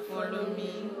love shall follow me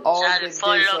all shall the days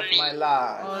follow of me my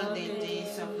life, all the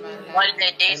days of my all life,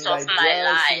 the days and I of my dwell in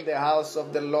life, the house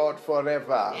of the Lord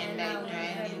forever. and I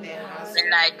dwell in the house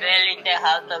and I dwell in the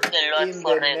house of the Lord In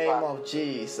the name forever. of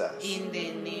Jesus. in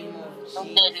the name of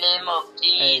In the Jesus. name of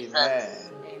Jesus.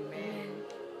 Amen. Amen.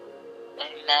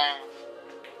 Amen.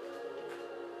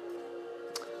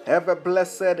 Have a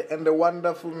blessed and a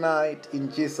wonderful night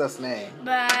in Jesus' name.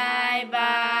 Bye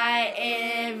bye,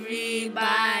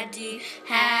 everybody.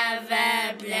 Have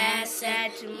a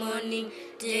blessed morning,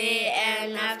 day,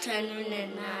 and afternoon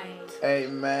and night.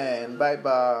 Amen.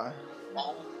 Bye-bye.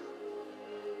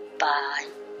 Bye.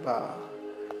 Bye.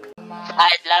 I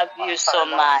love you so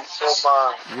much. So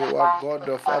much. You are God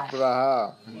of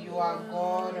Abraham, You are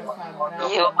God of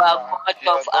Abraham, You are God You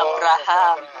are of God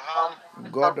Abraham,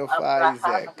 God of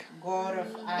Isaac. God of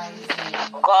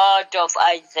Isaac. God of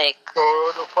Isaac.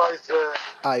 God of Isaac.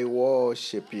 I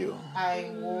worship you.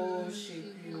 I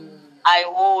worship you. I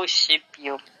worship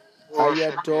you. I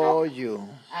Worship adore you.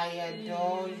 I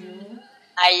adore you.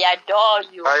 I adore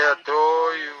you. I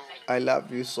adore you. I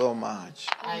love you so much.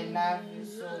 I love you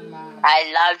so much.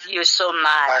 I love you so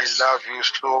I much. love you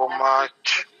so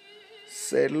much.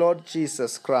 Say, Lord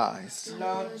Jesus Christ,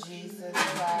 Lord Jesus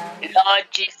Christ, Lord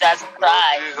Jesus Lord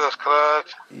Christ, Jesus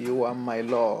Christ, you are my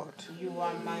Lord. you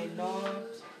are my Lord.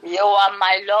 you are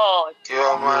my Lord. you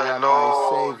are You my are my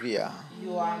Lord. Savior.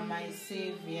 You are my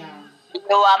Savior.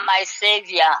 You are my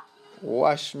Savior.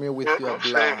 Wash me with your blood.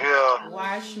 Savior,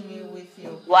 Wash me with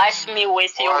your blood. Wash me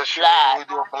with your wash me blood. with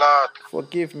your blood.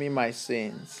 Forgive me my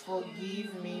sins.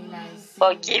 Forgive me my sins.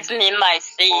 Forgive me my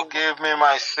sins. Forgive me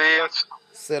my sins.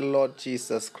 Say, Lord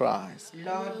Jesus Christ,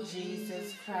 Lord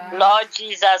Jesus Christ, Lord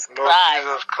Jesus Lord Christ,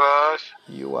 Jesus Christ,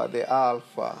 you are the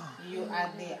Alpha, you are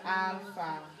the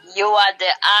Alpha, you are the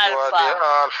you are the Alpha,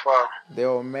 Alpha, the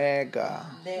Omega,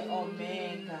 the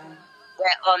Omega, the the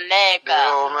Omega,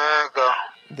 Omega,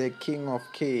 the King of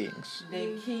Kings,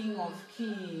 the King of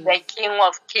Kings, the King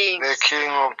of the Kings,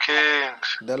 King of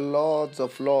Kings, the Lords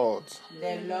of Lords.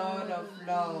 the Lord of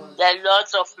Lords. the Lord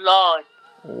of Lords.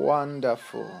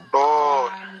 Wonderful,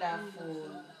 Lord, Wonderful,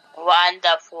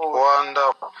 Wonderful,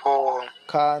 wonderful,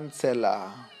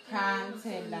 Counselor,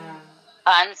 Counselor,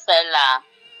 Counselor,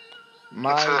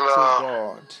 Mighty Counselor,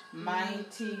 God,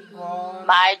 Mighty God,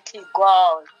 Mighty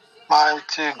God,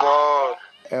 mighty God,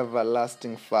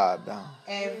 Everlasting Father.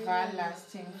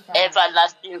 Everlasting Father.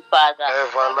 Everlasting Father.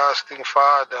 everlasting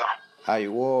Father. I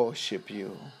worship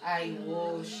you. I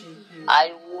worship you.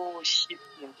 I worship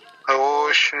you. I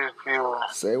worship you.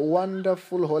 Say,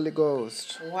 wonderful Holy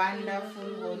Ghost, Wonderful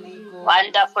Holy Ghost,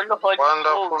 Wonderful Holy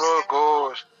Wonderful Ghost. Holy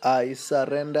Ghost, I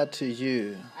surrender to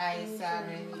you. I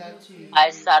surrender to you. I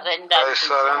surrender I to you.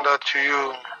 surrender to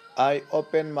you. I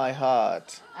open my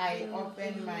heart. I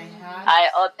open my heart. I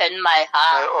open my I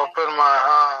heart. open my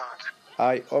heart.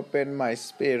 I open my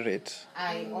spirit.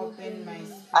 I open my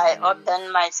spirit. I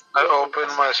open my I spirit. open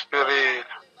my spirit.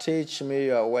 Teach me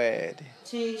your word.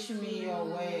 Teach me your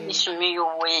way. Teach me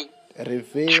your way.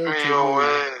 Reveal Teach me to your me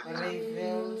way.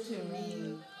 Reveal to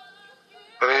me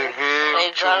Reveal to Reveal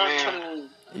me to me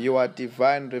your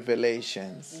divine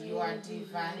revelations. your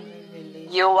divine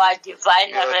revelation. your divine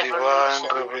your divine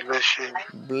revelation. revelation.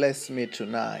 Bless me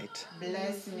tonight.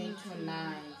 Bless me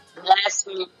tonight. Bless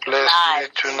me Bless me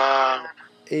tonight. tonight.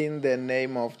 In the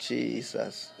name of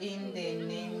Jesus. In the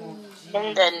name of Jesus.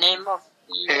 In the name of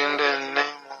In Jesus. the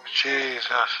name of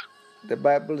Jesus. The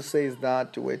Bible says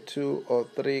that where two or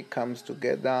three comes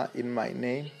together in my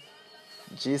name,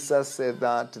 Jesus said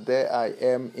that there I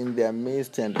am in their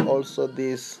midst, and also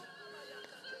this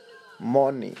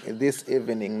morning, this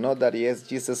evening. Know that yes,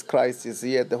 Jesus Christ is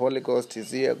here, the Holy Ghost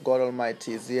is here, God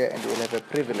Almighty is here, and we'll have a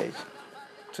privilege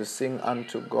to sing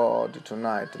unto God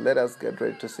tonight. Let us get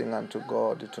ready to sing unto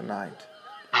God tonight.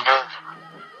 Amen.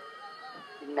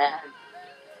 Amen.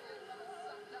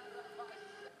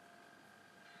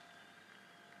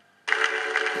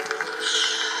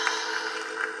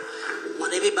 I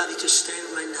want everybody to stand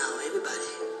right now.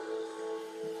 Everybody.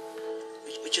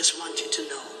 We just want you to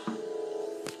know.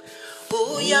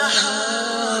 Oh yeah.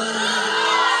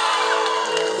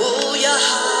 Oh yeah.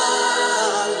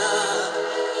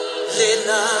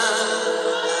 Lena.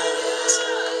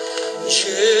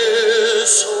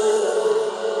 Jesus.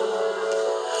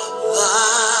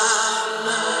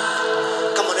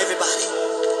 Come on, everybody.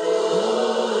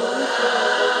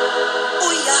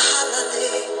 Oh yeah.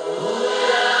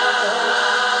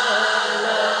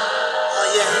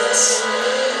 Oh yes.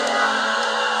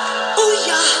 Oh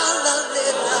yeah.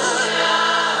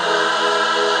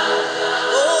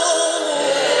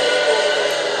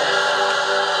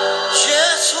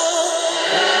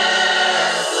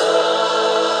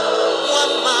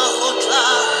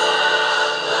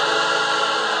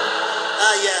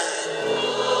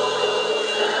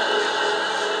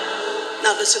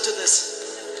 Now listen to this.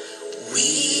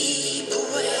 We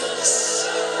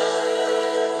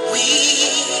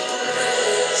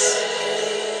praise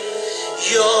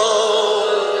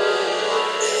your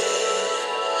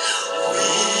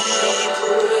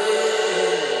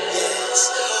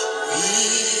yes.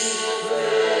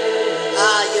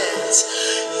 Yes.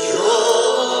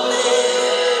 Your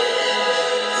name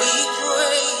we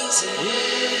praise. We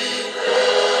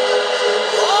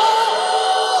praise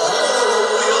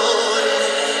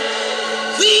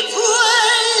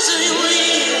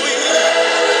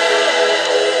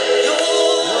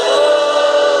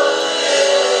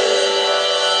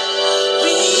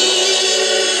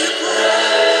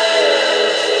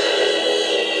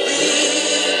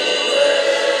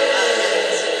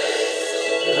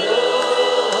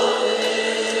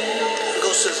you,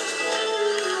 go sister.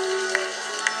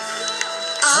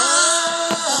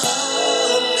 Amen.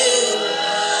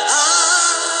 Amen.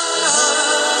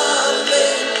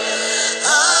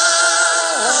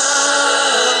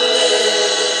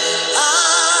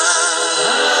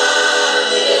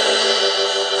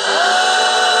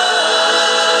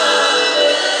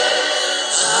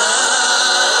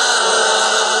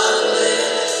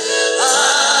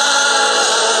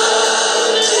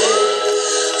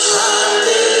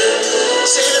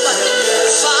 Say it like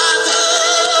Father,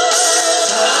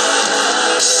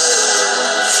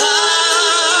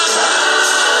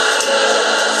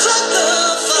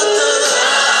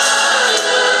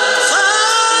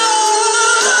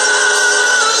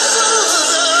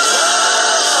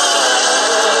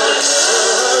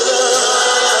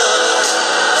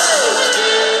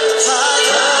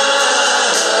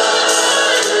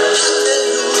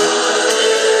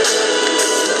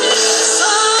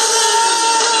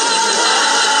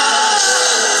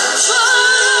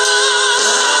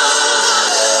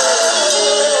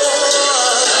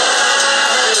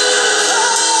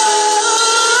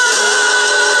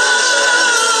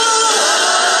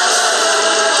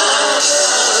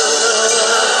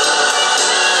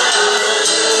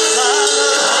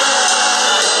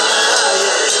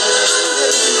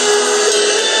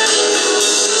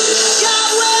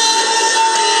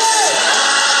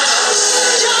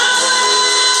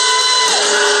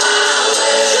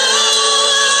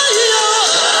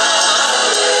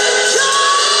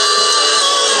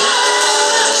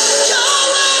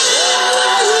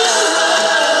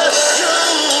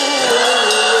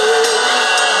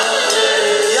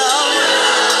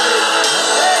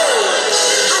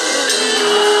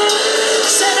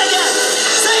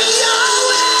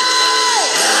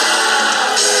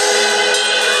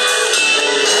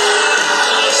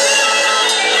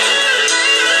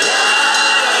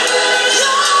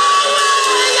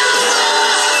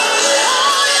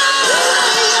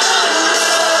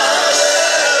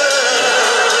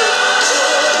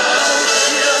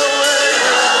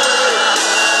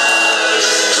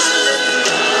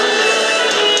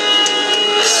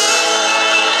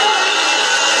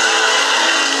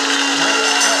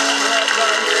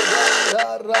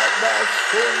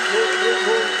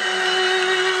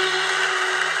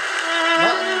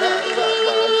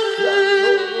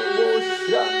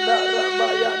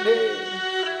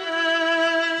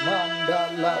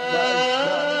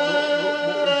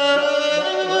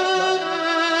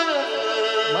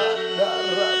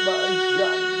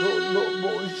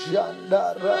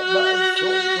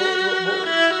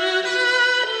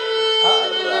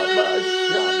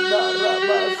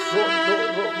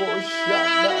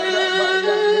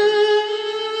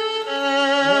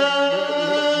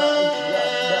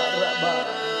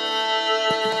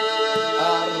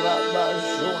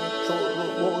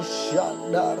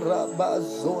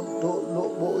 Arabazondo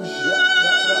lobo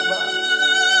jandaraba.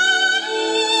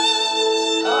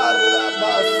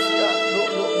 Arabasiando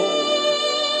lobo.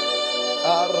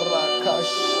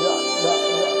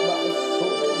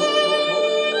 Arakashandarabasondo lobo.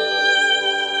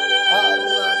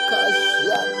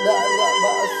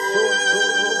 Arakashandarabasondo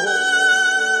lobo.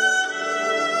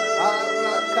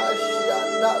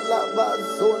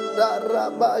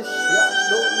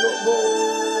 Arakashandalabazondarabashando lobo.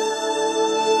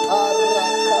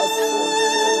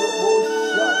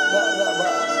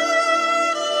 Arakasondoroboshandaraba.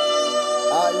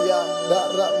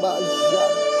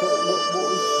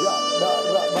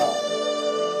 Ayandarabashandoroboshandaraba.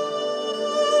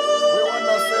 We want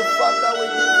to say, Father, we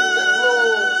give you the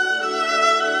glory.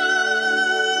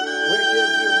 We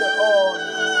give you the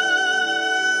honor.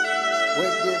 We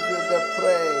give you the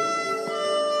praise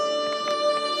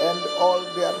and all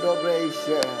the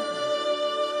adoration.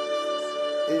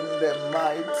 In the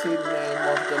mighty name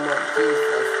of the Lord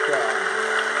Jesus Christ.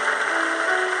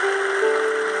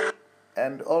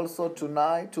 And also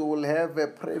tonight we will have a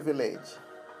privilege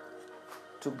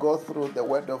to go through the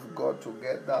Word of God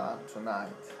together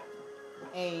tonight.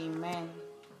 Amen.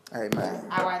 Amen.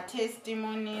 Our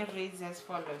testimony reads as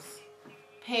follows.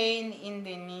 Pain in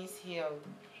the knees healed.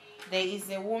 There is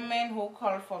a woman who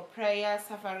called for prayer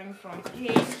suffering from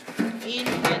pain in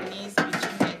her knees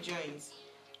between the joints.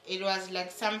 It was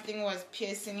like something was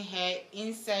piercing her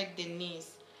inside the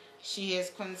knees. She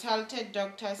has consulted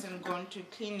doctors and gone to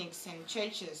clinics and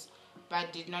churches,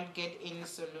 but did not get any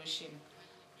solution.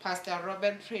 Pastor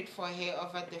Robert prayed for her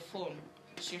over the phone.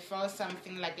 She felt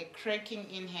something like a cracking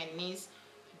in her knees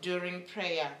during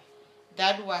prayer.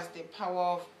 That was the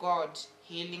power of God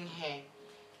healing her.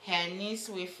 Her knees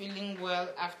were feeling well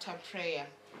after prayer.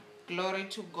 Glory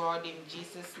to God in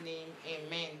Jesus' name.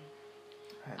 Amen.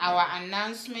 Our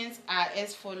announcements are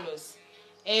as follows.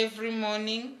 Every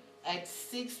morning at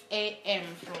 6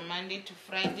 a.m. from Monday to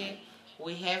Friday,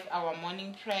 we have our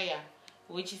morning prayer,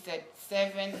 which is at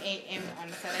 7 a.m.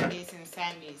 on Saturdays and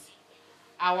Sundays.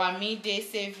 Our midday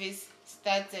service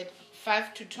starts at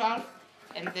 5 to 12,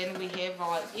 and then we have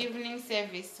our evening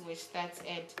service, which starts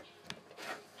at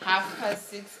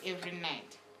 6:30 every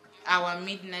night. Our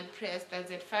midnight prayer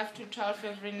starts at 5 to 12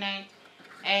 every night.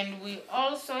 And we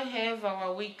also have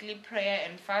our weekly prayer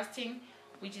and fasting,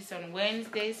 which is on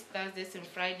Wednesdays, Thursdays, and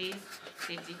Fridays.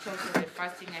 The details of the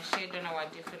fasting are shared on our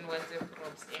different WhatsApp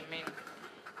groups. Amen.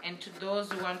 And to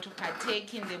those who want to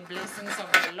partake in the blessings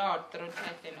of the Lord through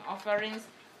tithe and offerings,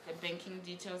 the banking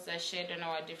details are shared on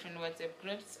our different WhatsApp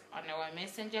groups, on our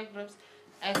messenger groups,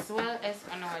 as well as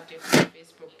on our different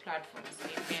Facebook platforms.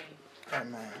 Amen.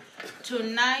 Amen.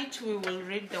 Tonight we will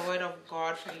read the word of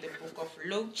God from the book of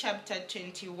Luke chapter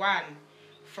 21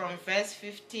 from verse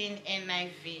 15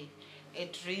 NIV.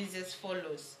 It reads as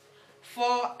follows.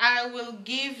 For I will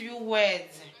give you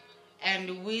words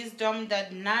and wisdom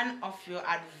that none of your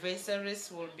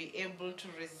adversaries will be able to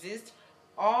resist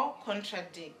or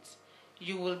contradict.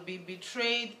 You will be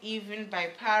betrayed even by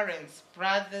parents,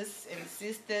 brothers and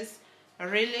sisters,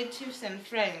 relatives and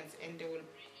friends, and they will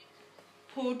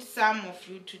put some of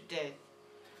you to death.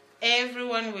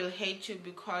 Everyone will hate you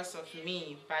because of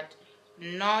me, but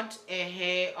not a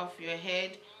hair of your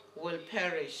head will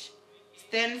perish.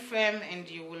 Stand firm and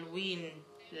you will win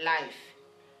life.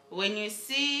 When you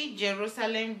see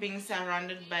Jerusalem being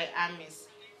surrounded by armies,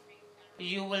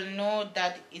 you will know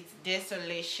that its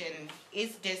desolation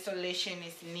is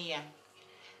near.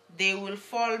 They will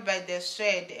fall by the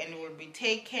sword and will be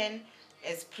taken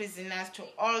as prisoners to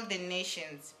all the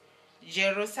nations.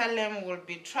 Jerusalem will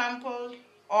be trampled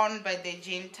on by the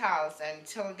Gentiles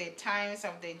until the times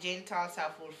of the Gentiles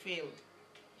are fulfilled.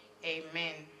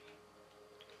 Amen.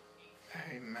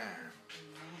 Amen.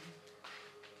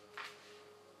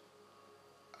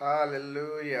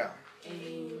 Hallelujah.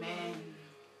 Amen.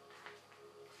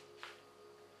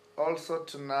 Also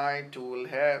tonight we will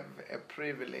have a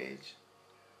privilege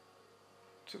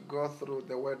to go through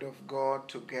the Word of God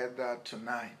together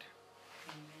tonight.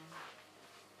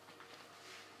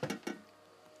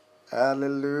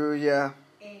 Hallelujah.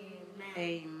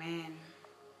 Amen.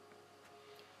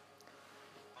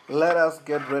 Let us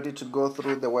get ready to go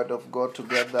through the Word of God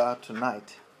together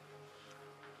tonight.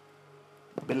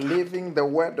 Believing the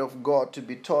Word of God to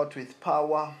be taught with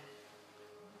power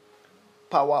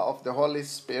of the Holy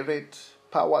Spirit,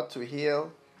 power to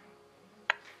heal,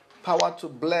 power to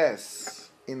bless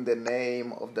in the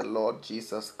name of the Lord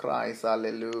Jesus Christ.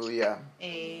 Hallelujah.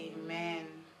 Amen.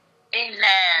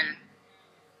 Amen.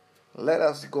 Let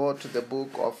us go to the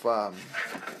book of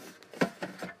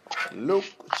Luke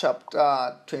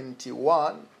chapter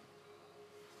 21,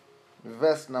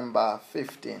 verse number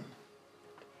 15.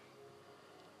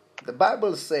 The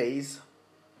Bible says,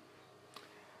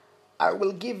 I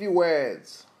will give you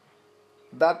words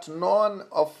that none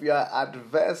of your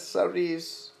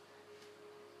adversaries...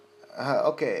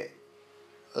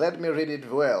 let me read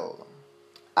it well.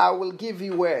 I will give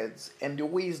you words and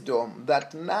wisdom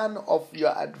that none of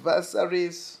your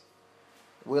adversaries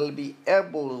will be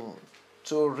able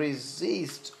to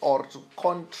resist or to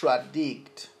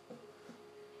contradict.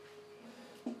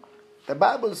 The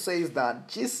Bible says that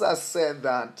Jesus said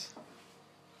that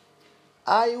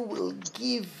I will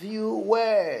give you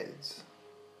words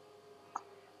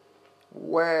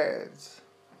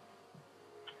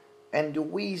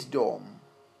and wisdom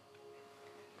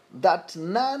that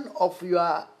none of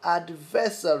your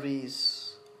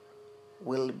adversaries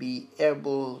will be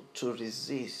able to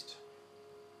resist.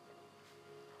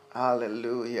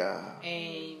 Hallelujah.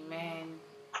 Amen.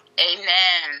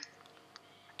 Amen.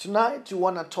 Tonight we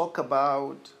want to talk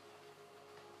about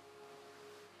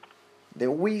the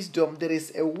wisdom. There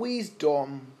is a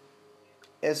wisdom,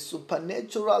 a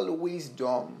supernatural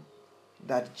wisdom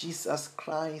that Jesus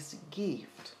Christ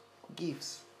gives.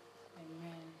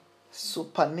 Amen.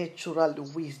 Supernatural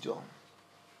wisdom.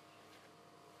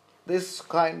 This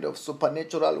kind of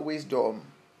supernatural wisdom,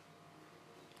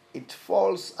 it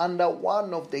falls under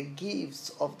one of the gifts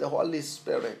of the Holy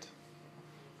Spirit.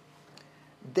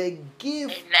 The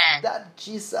gift Amen. that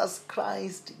Jesus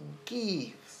Christ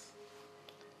gives.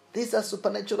 These are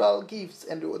supernatural gifts,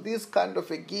 and this kind of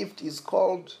a gift is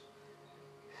called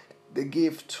the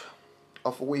gift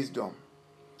of wisdom.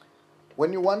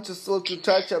 When you want to still to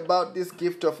touch about this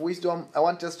gift of wisdom, I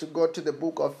want us to go to the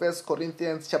book of 1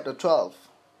 Corinthians chapter 12.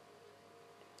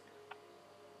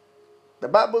 The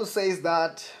Bible says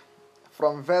that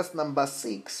from verse number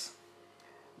 6,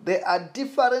 there are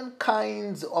different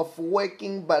kinds of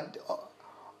working, but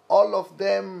all of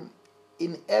them,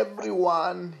 in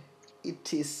everyone,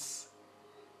 it is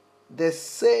the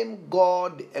same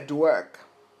God at work.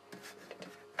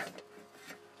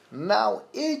 Now,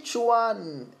 each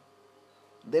one,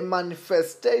 the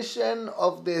manifestation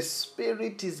of the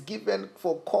Spirit is given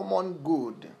for common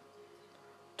good.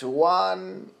 To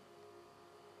one,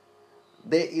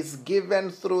 there is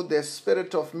given through the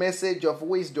Spirit of message of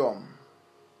wisdom.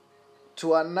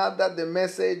 To another, the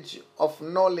message of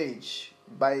knowledge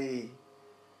by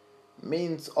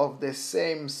means of the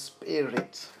same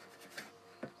Spirit.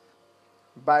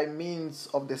 By means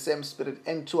of the same Spirit.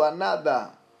 And to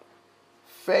another,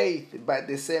 faith by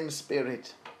the same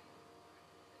Spirit.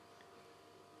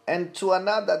 And to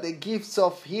another, the gifts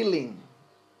of healing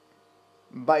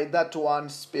by that one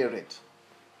Spirit.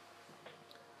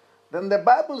 Then the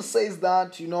Bible says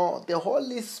that, the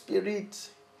Holy Spirit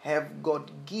have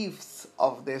got gifts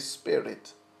of the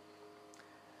Spirit,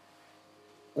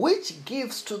 which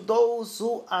gives to those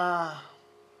who are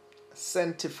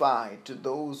sanctified, to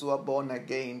those who are born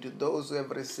again, to those who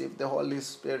have received the Holy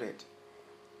Spirit,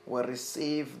 will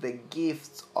receive the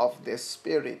gifts of the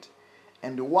Spirit.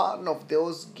 And one of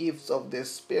those gifts of the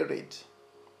Spirit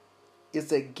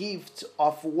is a gift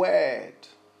of word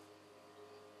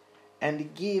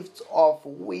and gift of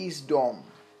wisdom.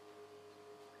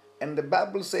 And the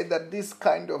Bible says that this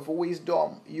kind of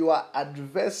wisdom, your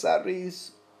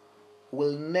adversaries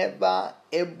will never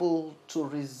able to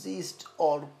resist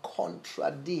or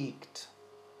contradict.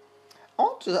 I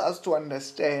want us to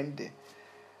understand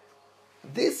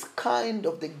this kind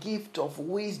of the gift of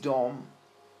wisdom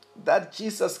that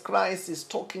Jesus Christ is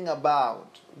talking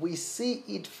about. We see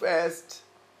it first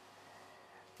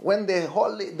when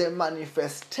the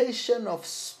manifestation of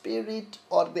Spirit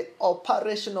or the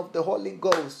operation of the Holy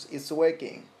Ghost is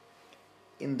working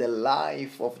in the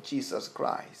life of Jesus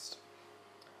Christ.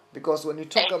 Because when you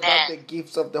talk Amen. about the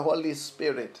gifts of the Holy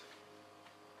Spirit,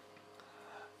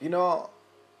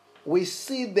 we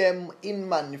see them in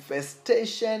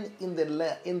manifestation in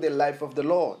the life of the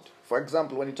Lord. For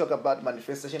example, when you talk about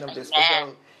manifestation of the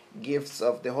special gifts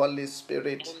of the Holy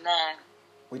Spirit, Amen.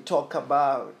 we talk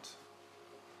about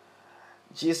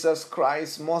Jesus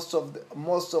Christ. Most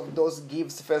of those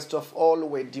gifts, first of all,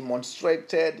 were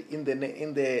demonstrated in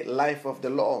the life of the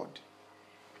Lord.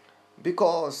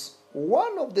 Because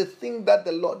one of the things that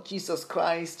the Lord Jesus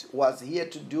Christ was here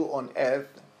to do on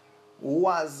earth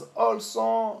was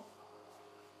also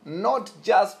not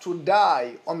just to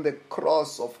die on the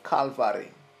cross of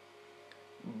Calvary,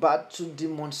 but to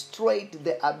demonstrate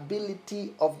the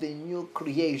ability of the new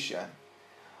creation,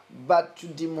 but to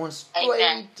demonstrate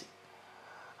Amen.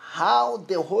 how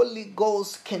the Holy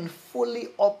Ghost can fully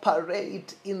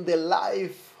operate in the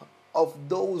life of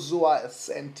those who are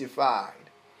sanctified.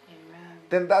 Amen.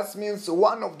 Then that means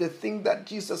one of the things that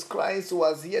Jesus Christ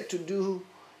was here to do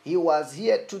He was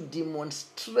here to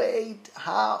demonstrate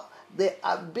how the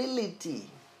ability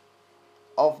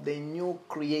of the new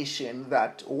creation,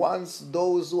 that once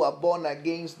those who are born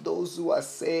again, those who are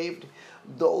saved,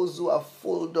 those who are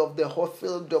filled of the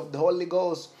Holy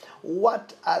Ghost,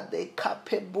 what are they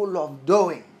capable of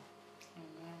doing?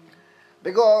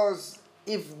 Because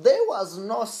if there was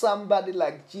not somebody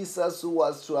like Jesus who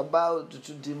was about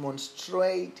to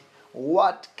demonstrate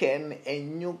what can a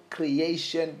new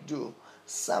creation do,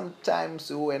 sometimes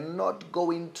we were not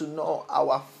going to know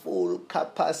our full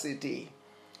capacity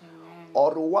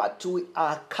or what we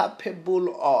are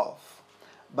capable of.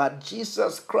 But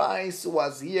Jesus Christ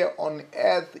was here on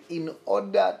earth in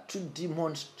order to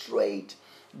demonstrate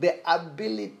the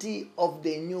ability of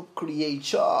the new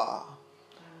creature,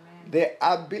 the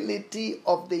ability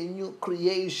of the new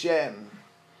creation,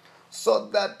 so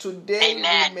that today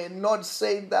we may not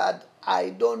say that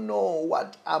I don't know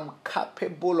what I'm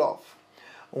capable of.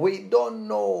 We don't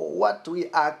know what we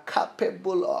are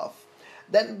capable of.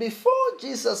 Then before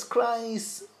Jesus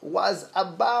Christ was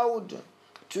about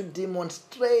to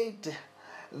demonstrate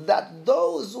that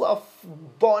those who are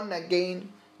born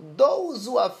again, those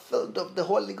who are filled of the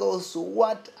Holy Ghost,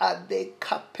 what are they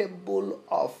capable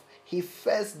of? He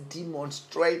first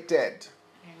demonstrated.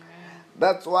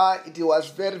 That's why it was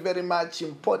very, very much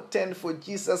important for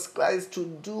Jesus Christ to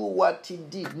do what he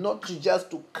did, not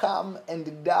just to come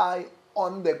and die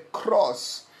on the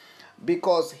cross,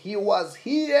 because he was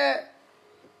here.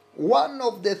 One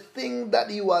of the things that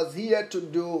he was here to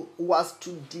do was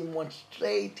to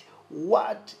demonstrate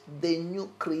what the new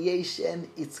creation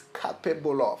is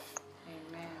capable of.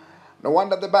 Amen. No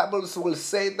wonder the Bible will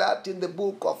say that in the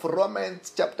book of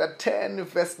Romans chapter 10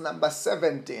 verse number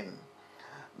 17.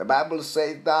 The Bible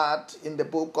says that in the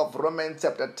book of Romans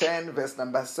chapter 10 verse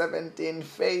number 17,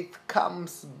 faith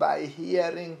comes by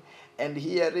hearing, and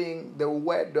hearing the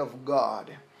word of God.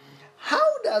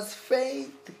 How does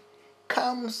faith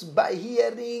comes by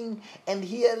hearing, and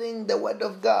hearing the word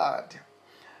of God?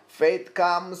 Faith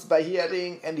comes by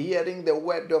hearing and hearing the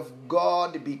word of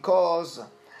God because,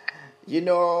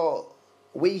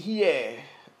 we hear,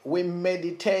 we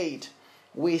meditate,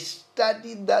 we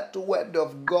study that word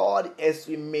of God. As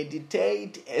we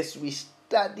meditate, as we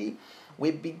study,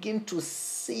 we begin to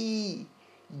see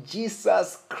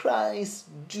Jesus Christ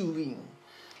doing,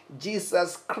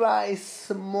 Jesus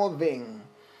Christ moving,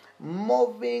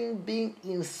 being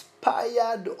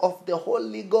inspired of the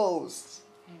Holy Ghost.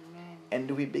 Amen.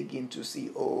 And we begin to see,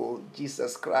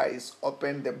 Jesus Christ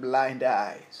opened the blind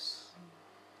eyes.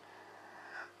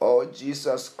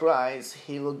 Jesus Christ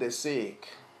healed the sick.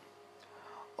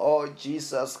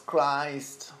 Jesus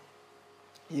Christ,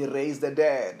 he raised the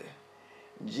dead.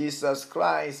 Jesus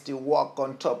Christ, he walked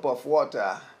on top of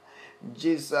water.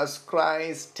 Jesus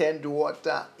Christ turned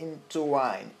water into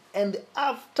wine. And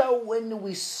after when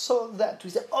we saw that,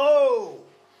 we said,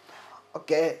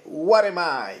 what am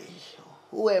I?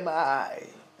 Who am I? I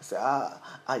said,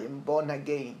 I am born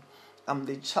again. I'm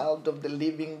the child of the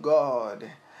living God.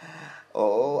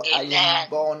 I am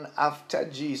born after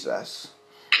Jesus.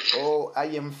 I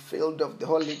am filled of the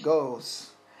Holy Ghost.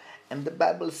 And the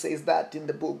Bible says that in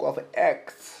the book of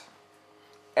Acts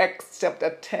chapter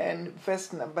 10,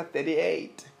 verse number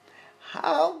 38.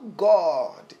 How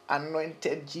God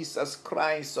anointed Jesus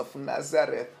Christ of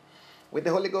Nazareth with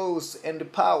the Holy Ghost and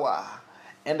power,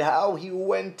 and how he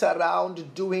went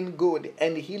around doing good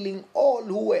and healing all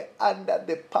who were under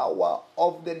the power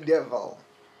of the devil.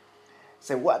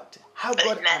 Say what? How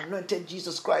God anointed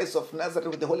Jesus Christ of Nazareth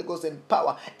with the Holy Ghost and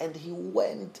power, and he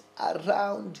went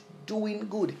around doing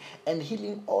good and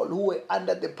healing all who were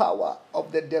under the power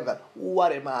of the devil.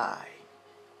 What am I?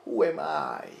 Who am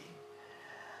I?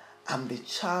 I'm the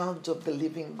child of the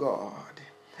living God,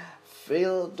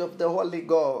 filled of the Holy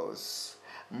Ghost,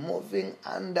 moving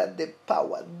under the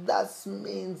power. That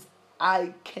means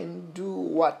I can do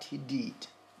what he did.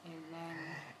 Amen.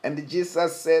 And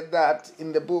Jesus said that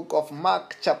in the book of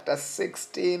Mark chapter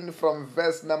 16 from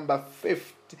verse number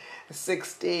 15.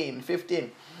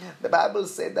 The Bible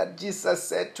said that Jesus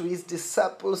said to his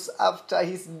disciples after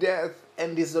his death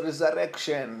and his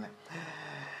resurrection,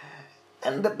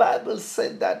 and the Bible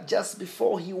said that just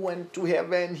before he went to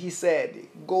heaven, he said,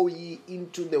 go ye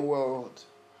into the world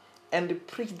and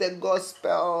preach the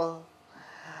gospel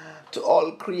to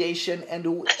all creation, and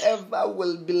whoever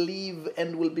will believe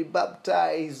and will be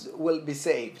baptized will be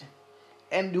saved.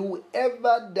 And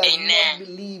whoever does not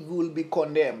believe will be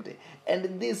condemned.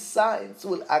 And these signs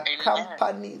will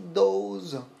accompany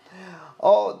those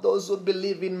who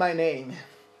believe in my name.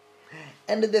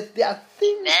 And there are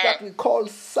things Amen. that we call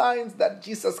signs that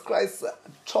Jesus Christ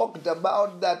talked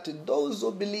about, that those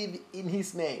who believe in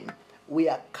his name, we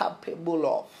are capable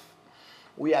of.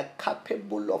 We are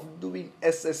capable of doing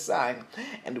as a sign.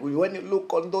 And when you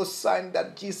look on those signs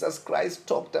that Jesus Christ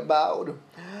talked about,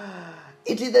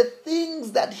 it is the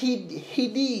things that he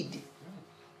did.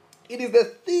 It is the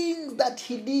things that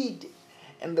he did.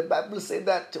 And the Bible says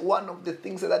that one of the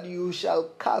things that you shall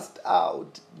cast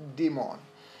out demon.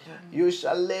 You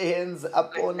shall lay hands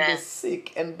upon the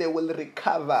sick and they will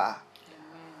recover.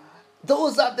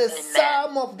 Those are the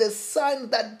some of the signs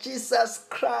that Jesus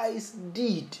Christ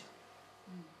did.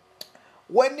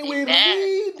 When we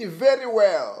read very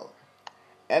well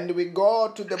and we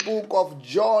go to the book of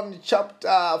John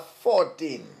chapter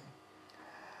 14.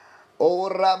 O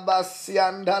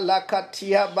Rabasianda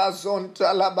Lakatia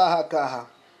Bazonta Labahaka.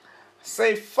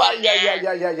 Say fire,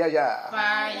 yeah.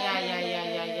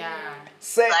 Fire.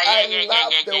 Say, I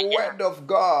love the word of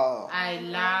God. I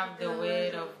love the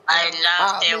word of God. I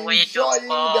love the I'm word enjoying of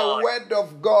God. the word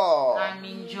of God. I'm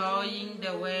enjoying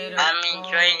the word of I'm God.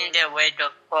 enjoying the word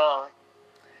of God.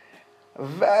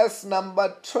 Verse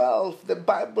number 12, the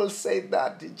Bible said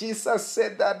that, Jesus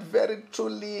said that, very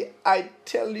truly, I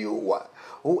tell you what,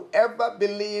 whoever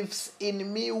believes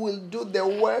in me will do the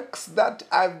works that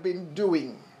I've been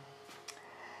doing.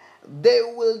 They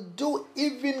will do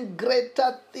even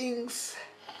greater things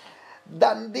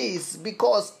than this,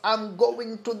 because I'm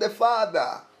going to the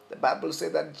Father. The Bible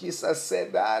said that Jesus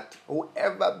said that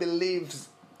whoever believes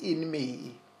in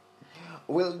me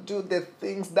will do the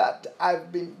things that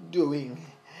I've been doing.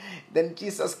 Then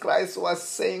Jesus Christ was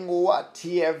saying what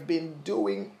he have been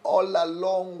doing all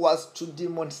along was to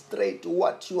demonstrate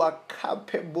what you are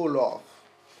capable of.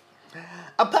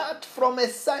 Apart from a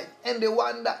sign and a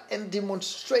wonder and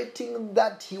demonstrating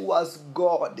that he was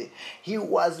God, he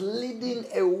was leading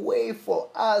a way for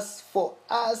us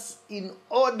in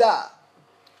order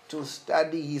to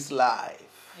study his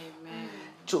life. Amen.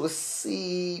 To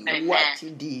see what he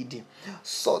did,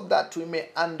 so that we may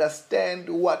understand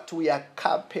what we are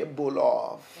capable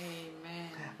of. Amen.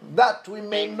 That we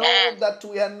may know that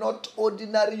we are not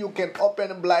ordinary. You can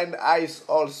open blind eyes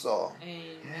also.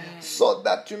 Amen. So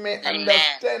that you may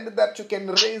understand that you can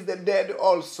raise the dead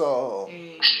also.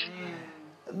 Amen.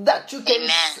 That you can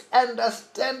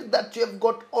understand that you have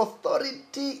got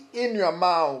authority in your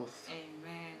mouth. Amen.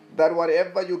 That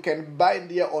whatever you can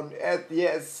bind here on earth,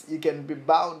 yes, you can be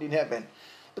bound in heaven.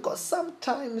 Because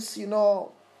sometimes,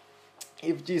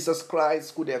 if Jesus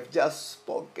Christ could have just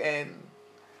spoken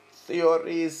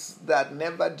theories that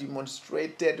never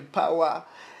demonstrated power,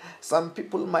 some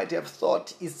people might have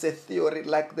thought it's a theory.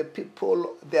 Like there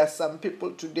are some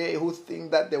people today who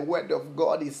think that the word of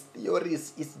God is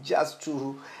theories. It's just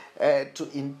to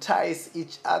entice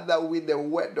each other with the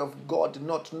word of God,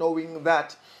 not knowing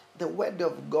that the word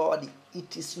of God,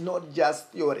 it is not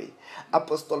just theory.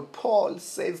 Apostle Paul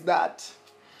says that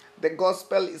the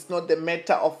gospel is not the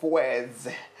matter of words,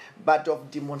 but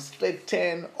of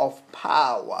demonstrating of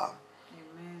power.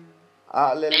 Amen.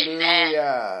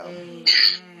 Hallelujah. Amen.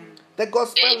 The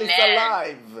gospel is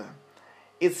alive.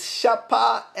 It's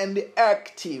sharper and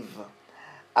active.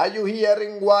 Are you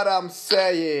hearing what I'm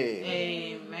saying?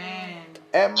 Amen.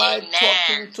 Am I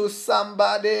talking to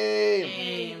somebody?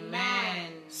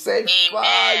 Amen. Say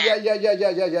fire, yeah.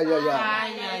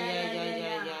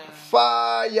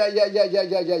 Fire, yeah.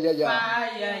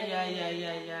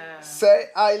 Say,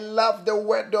 I love the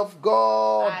word of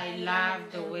God. I love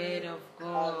the word of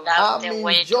God. I'm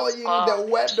enjoying the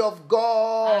word of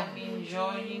God. I'm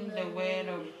enjoying the word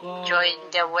of God. Enjoying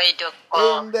the word of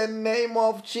God. In the name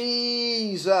of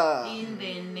Jesus. In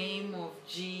the name of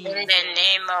Jesus. In the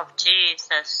name of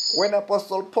Jesus. When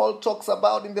Apostle Paul talks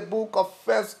about in the book of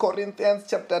 1 Corinthians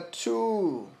chapter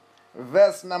 2,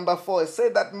 verse number 4, it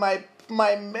said that my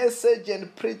message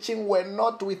and preaching were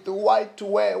not with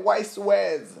wise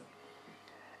words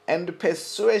and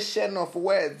persuasion of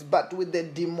words, but with the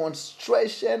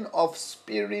demonstration of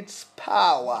Spirit's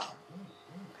power.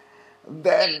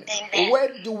 Then,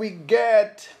 where do we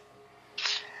get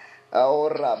where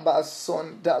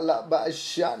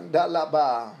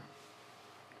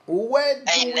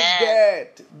do we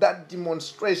get that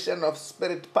demonstration of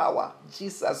Spirit power?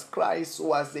 Jesus Christ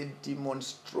was a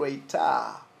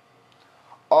demonstrator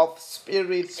of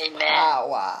Spirit's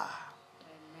power.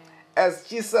 As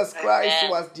Jesus Christ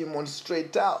was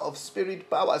demonstrator of Spirit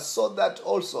power, so that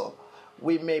also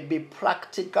we may be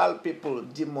practical people,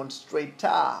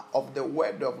 demonstrator of the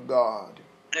Word of God.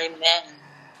 Amen.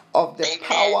 Of the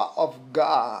power of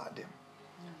God.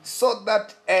 So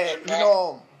that,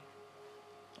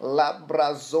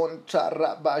 Labrazon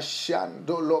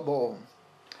Tarabashandolobo.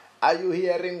 Are you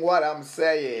hearing what I'm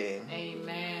saying?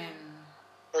 Amen.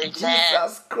 Amen.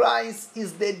 Jesus Christ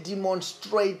is the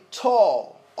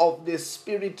demonstrator of the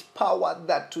spirit power,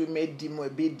 that we may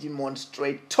be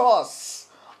demonstrators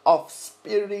of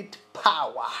spirit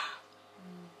power.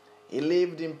 He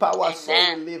lived in power, so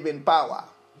we live in power.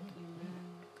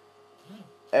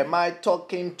 Am I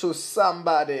talking to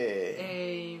somebody?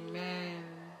 Amen.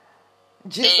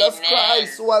 Jesus Amen.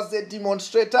 Christ was a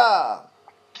demonstrator.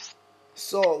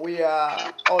 So we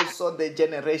are also the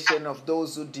generation of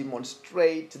those who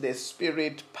demonstrate the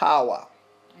spirit power.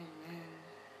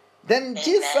 Then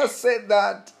Jesus said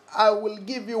that I will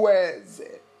give you words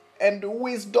and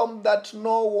wisdom that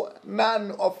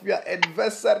none of your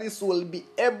adversaries will be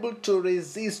able to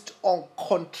resist or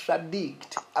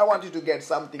contradict. I want you to get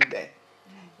something there.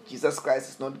 Jesus Christ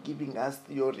is not giving us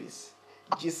theories.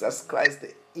 Jesus Christ,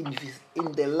 in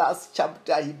the last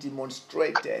chapter, he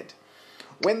demonstrated.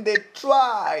 When they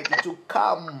tried to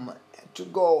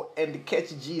go and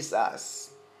catch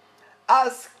Jesus,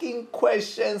 asking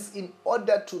questions in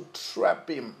order to trap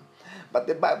him. But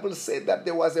the Bible said that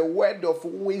there was a word of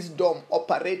wisdom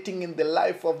operating in the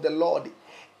life of the Lord.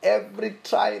 Every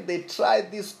time they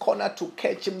tried this corner to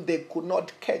catch him, they could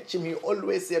not catch him. He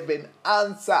always have an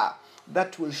answer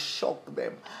that will shock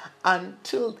them.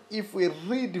 Until, if we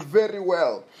read very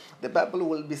well, the Bible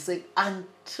will be saying,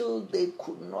 until they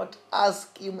could not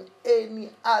ask him any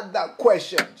other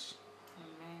questions.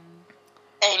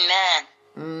 Amen.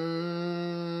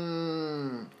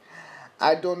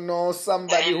 I don't know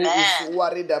somebody who is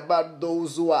worried about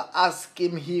those who are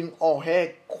asking him or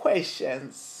her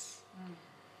questions.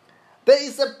 There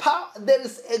is a power, there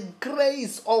is a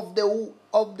grace of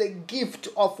the gift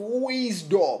of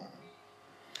wisdom,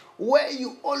 where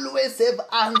you always have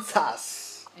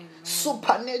answers. Amen.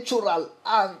 Supernatural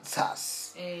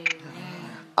answers. Amen.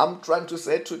 I'm trying to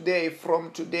say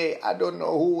from today, I don't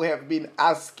know who have been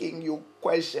asking you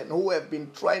questions, who have been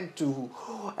trying to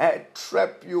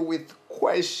trap you with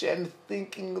questions,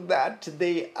 thinking that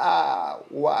they are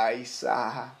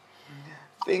wiser,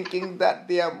 thinking that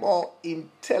they are more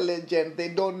intelligent. They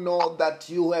don't know that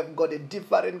you have got a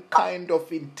different kind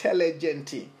of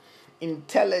intelligence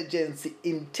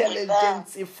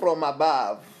from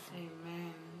above.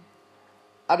 Amen.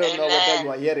 I don't know whether you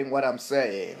are hearing what I'm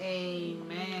saying.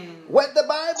 Amen. When the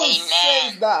Bible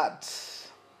says that,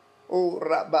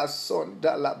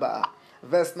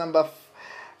 verse number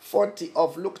 40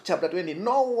 of Luke chapter 20,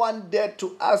 no one dared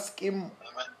to ask him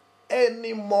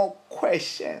any more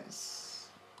questions.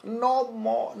 No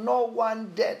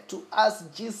one dared to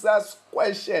ask Jesus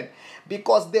question,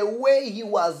 because the way he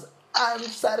was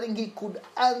answering, he could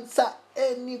answer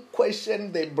any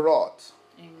question they brought.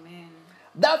 Amen.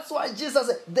 That's why Jesus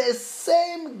said, the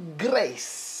same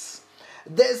grace,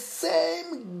 the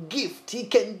same gift, he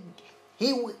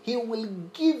will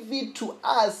give it to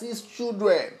us, his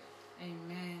children.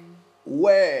 Amen.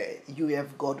 Where you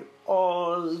have got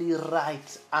all the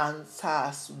right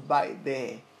answers by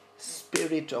the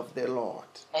Spirit of the Lord.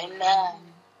 Amen.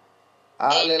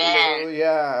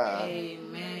 Hallelujah.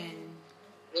 Amen.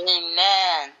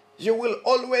 Amen. You will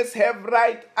always have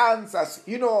right answers.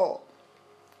 You know,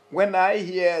 when I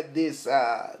hear this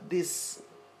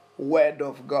word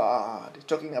of God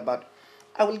talking about,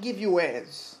 I will give you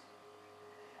words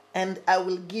and I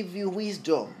will give you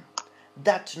wisdom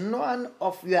that none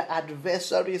of your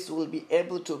adversaries will be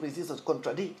able to resist or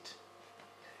contradict.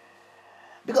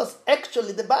 Because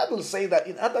actually the Bible says that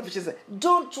in other verses,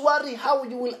 don't worry how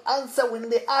you will answer when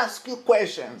they ask you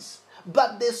questions,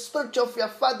 but the Spirit of your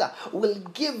Father will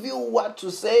give you what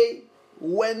to say,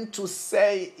 when to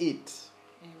say it.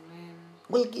 Amen.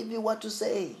 Will give you what to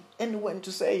say and when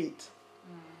to say it.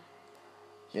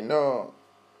 You know,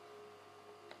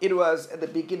 it was at the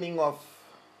beginning of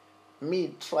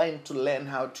me trying to learn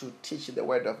how to teach the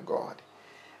Word of God.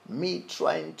 Me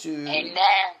trying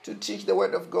to teach the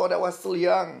Word of God. I was still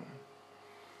young.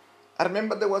 I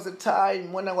remember there was a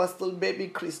time when I was still baby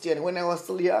Christian, when I was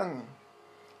still young.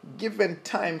 Given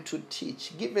time to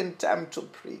teach, given time to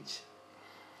preach.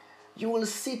 You will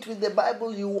sit with the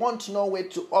Bible, you won't know where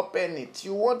to open it.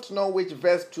 You won't know which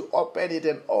verse to open it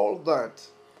and all that.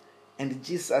 And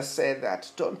Jesus said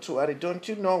that, don't worry, don't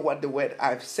you know what the word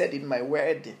I've said in my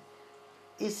word?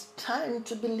 It's time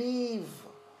to believe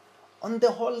on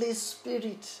the Holy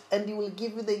Spirit, and He will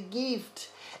give you the gift,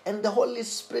 and the Holy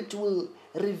Spirit will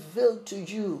reveal to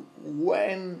you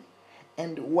when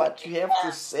and what you have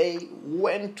to say,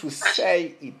 when to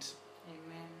say it.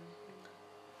 Amen.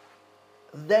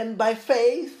 Then by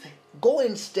faith, go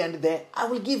and stand there. I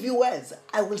will give you words.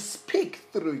 I will speak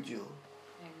through you.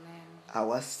 Amen. I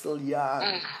was still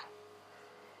young.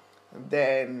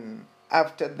 Then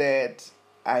after that,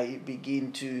 I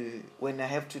begin to, when I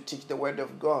have to teach the word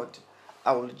of God,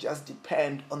 I will just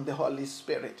depend on the Holy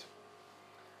Spirit.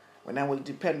 When I will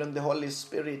depend on the Holy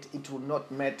Spirit, it will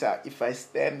not matter if I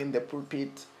stand in the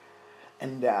pulpit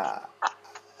and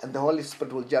the Holy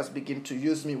Spirit will just begin to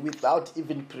use me without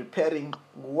even preparing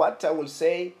what I will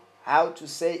say, how to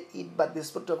say it, but the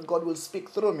Spirit of God will speak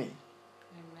through me.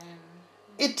 Amen.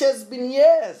 It has been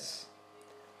years.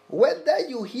 Whether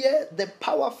you hear the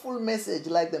powerful message,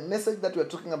 like the message that we're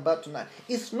talking about tonight,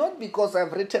 it's not because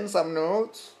I've written some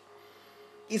notes.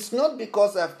 It's not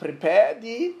because I've prepared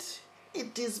it.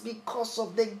 It is because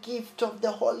of the gift of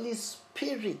the Holy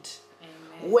Spirit.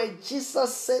 Amen. Where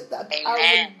Jesus said that I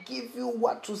Amen. will give you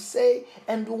what to say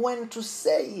and when to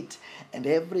say it. And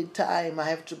every time I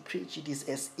have to preach, it is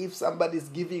as if somebody is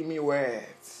giving me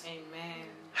words. Amen.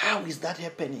 How is that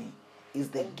happening? Is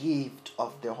the gift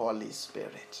of the Holy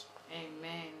Spirit.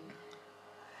 Amen.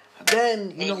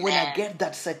 Then, when I Amen. get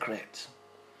that secret,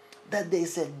 that there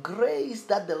is a grace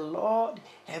that the Lord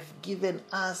have given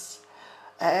us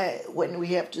when we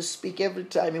have to speak every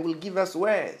time, He will give us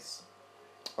words.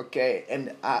 Okay,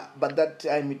 and but that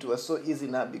time it was so easy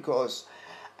now because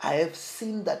I have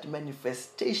seen that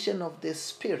manifestation of the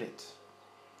Spirit.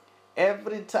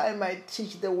 Every time I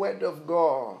teach the word of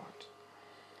God,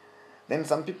 then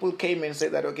some people came and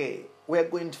said that, okay, we're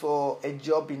going for a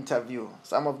job interview.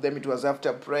 Some of them, it was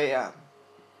after prayer.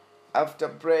 After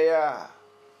prayer,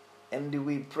 and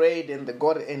we prayed and they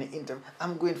got an interview.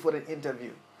 I'm going for an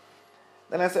interview.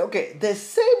 Then I said, okay, the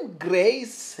same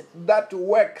grace that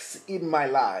works in my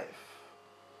life,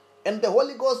 and the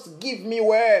Holy Ghost give me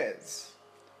words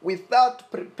without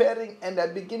preparing, and I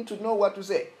begin to know what to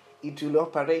say. It will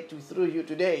operate through you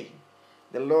today.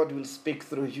 The Lord will speak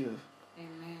through you.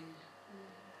 Amen.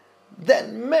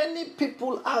 Then many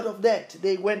people out of that,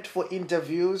 they went for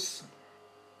interviews.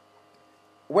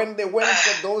 When they went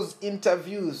for those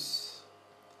interviews,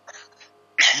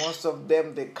 most of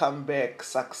them, they come back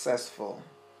successful.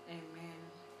 Amen.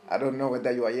 I don't know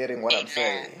whether you are hearing what I'm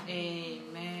saying.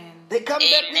 Amen. They come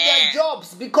back with their Amen.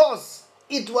 jobs because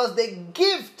it was the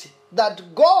gift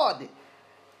that God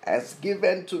has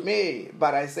given to me.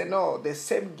 But I say, no, the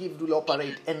same gift will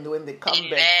operate. And when they come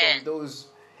back Amen. from those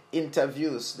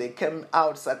interviews, they came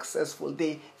out successful.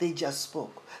 They just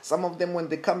spoke. Some of them, when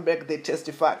they come back, they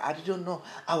testified. I don't know.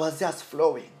 I was just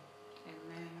flowing.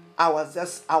 Amen.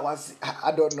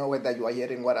 I don't know whether you are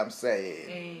hearing what I'm saying.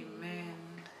 Amen.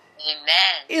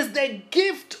 Amen. Is the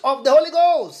gift of the Holy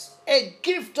Ghost, a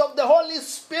gift of the Holy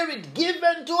Spirit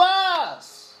given to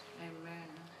us. Amen.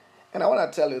 And I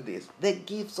want to tell you this, the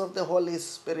gifts of the Holy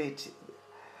Spirit,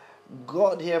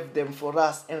 God have them for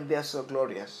us, and they are so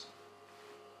glorious.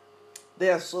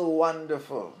 They are so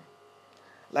wonderful.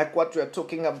 Like what we are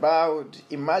talking about,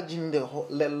 imagine the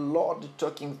Lord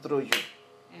talking through you.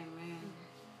 Amen.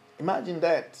 Imagine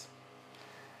that.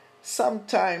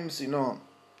 Sometimes,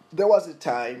 there was a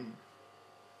time,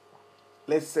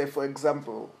 let's say, for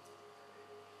example,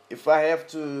 if I have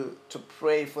to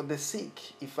pray for the sick,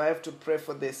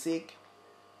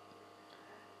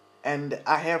 and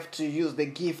I have to use the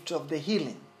gift of the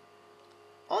healing.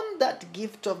 On that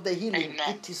gift of the healing,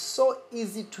 Amen. it is so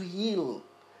easy to heal.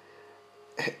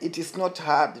 It is not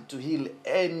hard to heal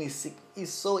any sick.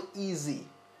 It's so easy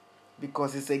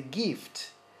because it's a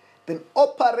gift. Then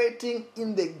operating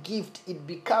in the gift, it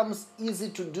becomes easy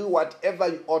to do whatever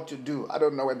you ought to do. I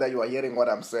don't know whether you are hearing what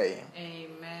I'm saying.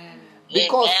 Amen.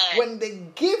 Because Amen. when the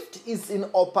gift is in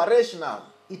operational,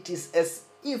 it is as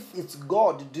if it's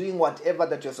God doing whatever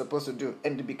that you're supposed to do.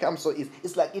 And it becomes so easy.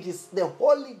 It's like it is the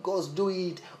Holy Ghost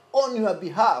doing it on your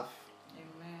behalf.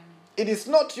 Amen. It is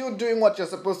not you doing what you're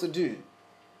supposed to do.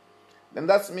 Then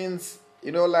that means,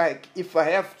 like if I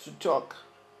have to talk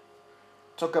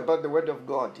about the word of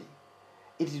God,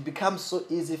 it becomes so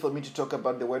easy for me to talk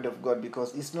about the word of God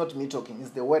because it's not me talking,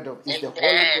 it's the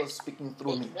Holy Ghost speaking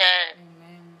through me. Amen.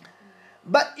 Amen.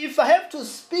 But if I have to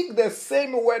speak the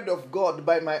same word of God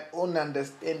by my own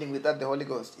understanding without the Holy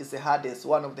Ghost, it's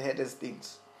one of the hardest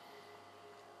things.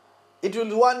 It's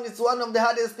one of the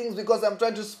hardest things because I'm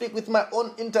trying to speak with my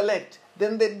own intellect.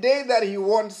 Then the day that he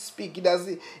won't speak,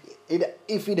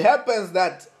 if it happens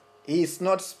that he's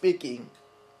not speaking,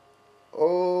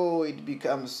 it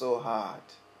becomes so hard.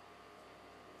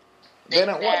 Then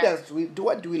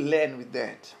what do we learn with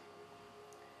that?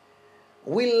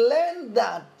 We learn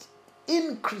that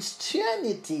in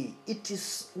Christianity,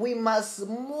 we must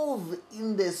move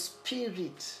in the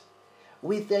Spirit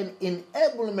with an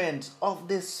enablement of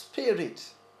the Spirit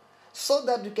so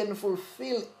that we can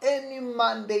fulfill any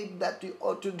mandate that we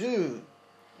ought to do. Amen.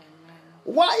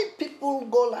 Why people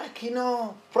go like,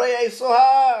 prayer is so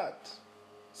hard.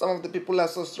 Some of the people are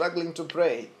so struggling to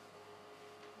pray.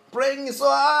 Praying is so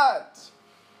hard.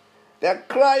 They're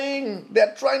crying.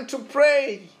 They're trying to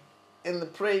pray. And the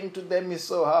praying to them is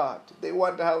so hard. They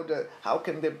wonder how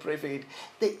can they pray for it.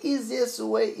 The easiest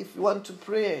way, if you want to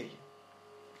pray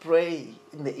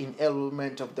in the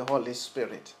enablement of the Holy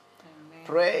Spirit. Amen.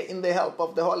 Pray in the help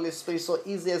of the Holy Spirit. So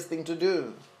easiest thing to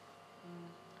do.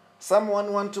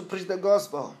 Someone want to preach the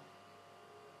gospel.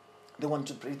 They want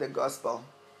to preach the gospel.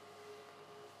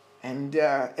 And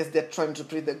as they're trying to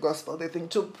preach the gospel, they think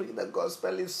to preach the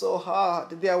gospel is so hard.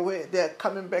 They're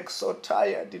coming back so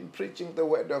tired in preaching the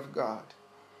word of God.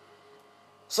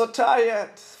 So tired,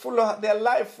 their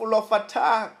life full of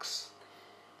attacks.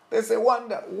 They say,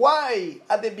 wonder, why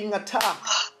are they being attacked?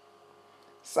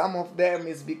 Some of them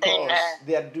is because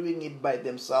they are doing it by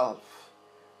themselves,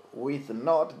 with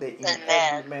not the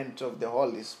enablement of the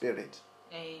Holy Spirit.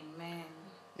 Amen.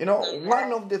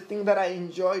 One of the things that I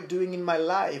enjoy doing in my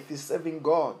life is serving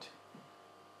God,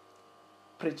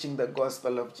 preaching the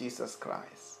gospel of Jesus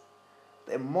Christ.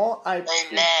 The more I preach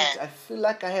it, I feel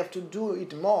like I have to do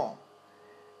it more.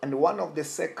 And one of the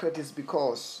secrets is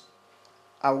because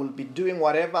I will be doing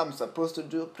whatever I'm supposed to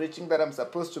do, preaching that I'm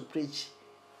supposed to preach,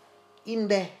 in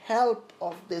the help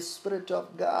of the Spirit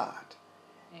of God,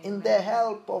 in the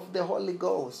help of the Holy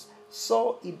Ghost,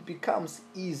 so it becomes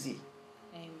easy.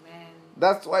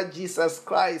 That's why Jesus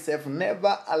Christ have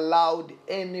never allowed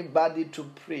anybody to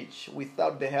preach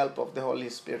without the help of the Holy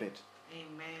Spirit.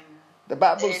 Amen. The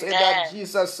Bible said that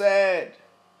Jesus said,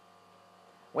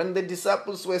 when the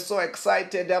disciples were so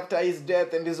excited after his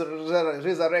death and his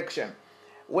resurrection,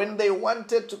 when they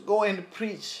wanted to go and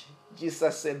preach,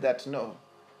 Jesus said that no,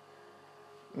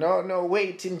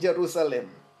 wait in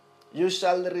Jerusalem. You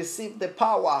shall receive the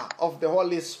power of the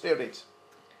Holy Spirit.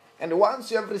 And once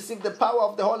you have received the power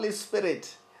of the Holy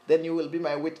Spirit, then you will be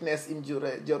my witness in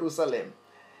Jerusalem,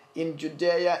 in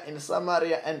Judea, in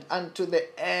Samaria, and unto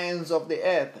the ends of the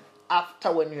earth,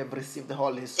 after when you have received the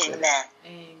Holy Spirit.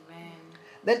 Amen.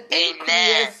 Then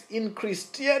in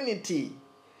Christianity,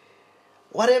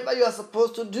 whatever you are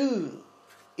supposed to do,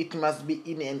 it must be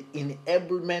in an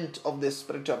enablement of the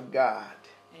Spirit of God.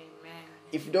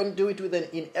 If you don't do it with an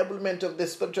enablement of the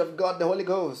Spirit of God, the Holy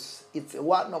Ghost, it's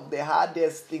one of the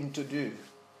hardest things to do.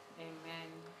 Amen.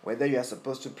 Whether you are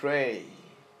supposed to pray,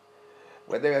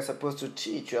 whether you are supposed to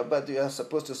teach, whether you are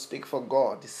supposed to speak for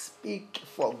God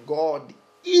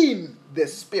in the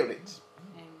Spirit,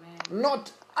 Amen.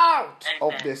 not out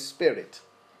of the Spirit.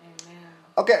 Amen.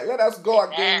 Okay, let us go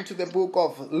again to the book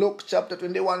of Luke chapter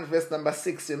 21, verse number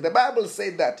 16. The Bible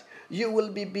says that you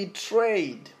will be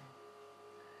betrayed.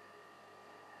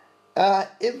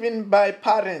 Even by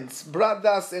parents,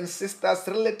 brothers and sisters,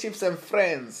 relatives and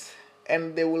friends,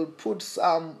 and they will put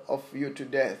some of you to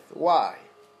death. Why?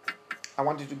 I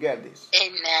want you to get this.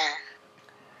 Amen.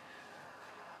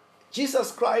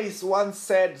 Jesus Christ once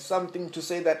said something to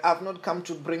say that I've not come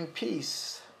to bring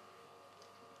peace.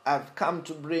 I've come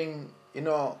to bring,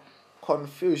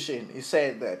 confusion. He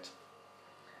said that.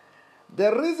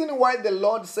 The reason why the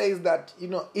Lord says that,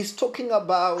 he's talking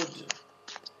about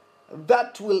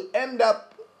that will end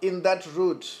up in that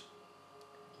route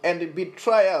and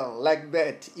betrayal like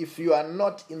that if you are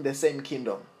not in the same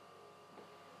kingdom.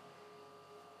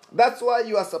 That's why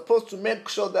you are supposed to make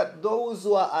sure that those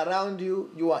who are around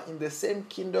you, you are in the same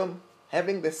kingdom,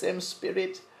 having the same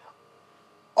spirit,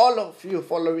 all of you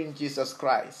following Jesus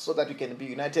Christ, so that you can be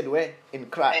united where? In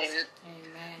Christ.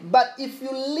 Amen. But if you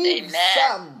leave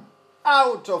some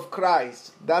out of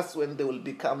Christ, that's when they will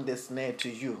become the snare to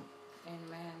you.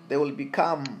 They will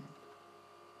become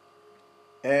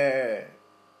they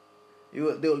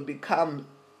will become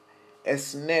a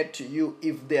snare to you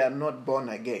if they are not born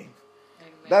again.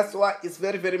 Amen. That's why it's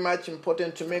very, very much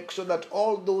important to make sure that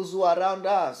all those who are around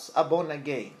us are born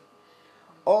again.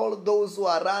 All those who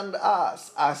are around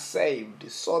us are saved,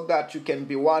 so that you can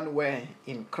be one way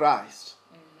in Christ.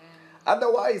 Amen.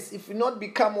 Otherwise, if you not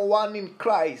become one in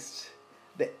Christ,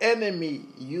 the enemy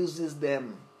uses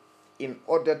them in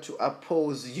order to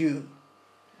oppose you.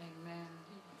 Amen.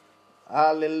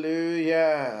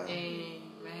 Hallelujah.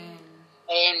 Amen.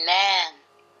 Amen.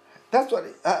 That's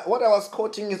what I was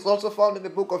quoting is also found in the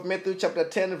book of Matthew chapter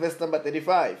 10, verse number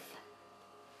 35.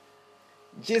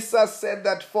 Jesus said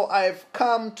that, for I have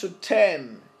come to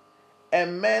turn a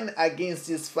man against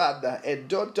his father, a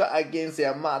daughter against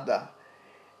her mother,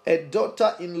 a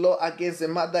daughter-in-law against a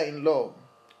mother-in-law.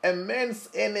 A man's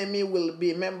enemy will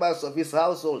be members of his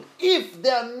household. If they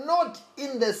are not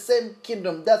in the same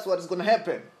kingdom, that's what is going to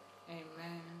happen.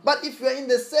 Amen. But if you are in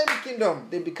the same kingdom,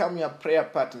 they become your prayer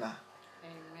partner.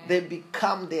 Amen. They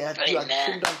become your Amen.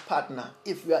 kingdom partner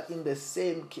if you are in the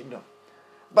same kingdom.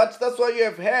 But that's why you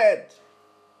have heard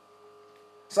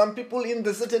some people in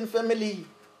the certain family,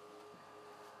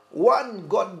 one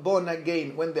got born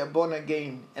again when they're born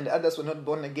again, and others were not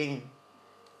born again.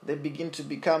 They begin to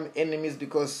become enemies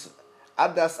because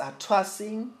others are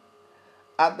tossing,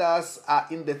 others are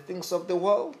in the things of the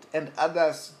world, and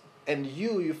others, and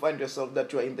you find yourself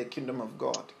that you are in the kingdom of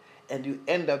God, and you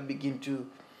end up begin to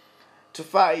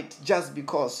fight just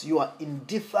because you are in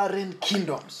different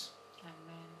kingdoms.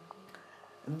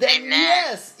 Then Amen.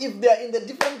 yes, if they are in the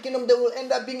different kingdom, they will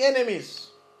end up being enemies.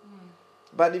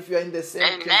 But if you are in the same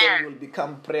Amen. kingdom, you will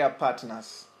become prayer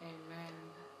partners. Amen.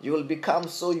 You will become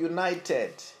so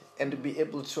united and be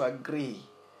able to agree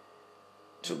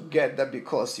together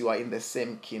because you are in the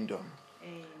same kingdom.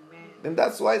 Amen. And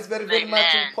that's why it's very, very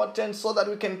much Amen. important so that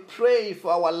we can pray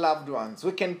for our loved ones.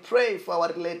 We can pray for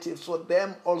our relatives, for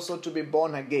them also to be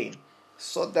born again,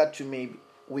 so that you may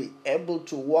be able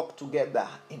to walk together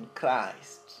in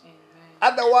Christ. Amen.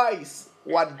 Otherwise,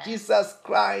 what Jesus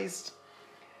Christ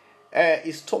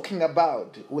is talking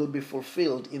about will be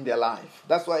fulfilled in their life.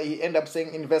 That's why he ended up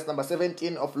saying in verse number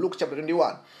 17 of Luke chapter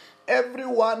 21,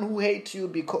 everyone who hates you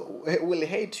will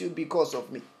hate you because of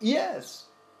me. Yes,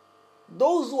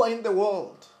 those who are in the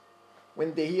world,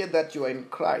 when they hear that you are in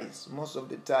Christ, most of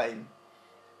the time,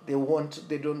 they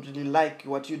don't really like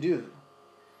what you do.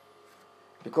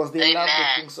 Because they love the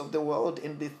Amen. things of the world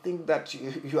and they think that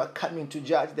you are coming to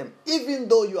judge them, even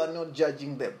though you are not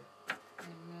judging them.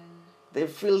 They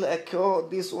feel like, oh,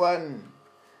 this one,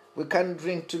 we can't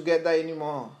drink together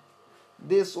anymore.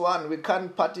 This one, we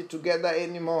can't party together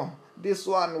anymore. This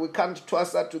one, we can't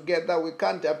twasa together. We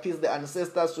can't appease the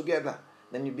ancestors together.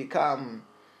 Then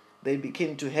they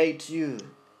begin to hate you,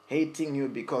 hating you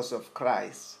because of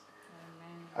Christ.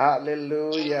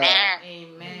 Hallelujah. Amen.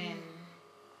 Amen.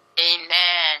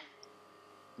 Amen.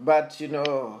 But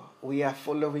we are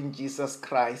following Jesus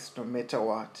Christ no matter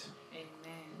what.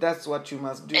 That's what you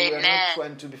must do. We are not Amen.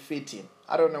 trying to be fitting.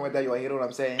 I don't know whether you are hearing what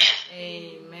I'm saying.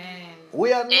 Amen.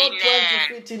 We are not Amen. trying to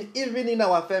fit in even in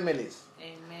our families.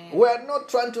 Amen. We are not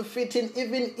trying to fit in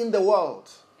even in the world.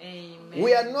 Amen.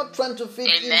 We are not trying to fit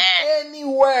in Amen.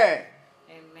 anywhere.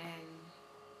 Amen.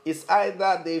 It's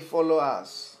either they follow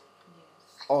us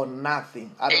or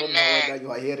nothing. I don't know Amen. whether you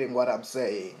are hearing what I'm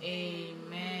saying.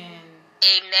 Amen.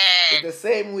 It's Amen. the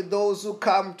same with those who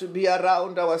come to be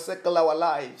around our circle, our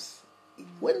lives.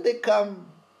 When they come,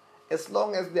 as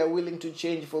long as they are willing to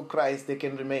change for Christ, they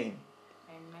can remain.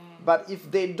 Amen. But if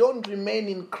they don't remain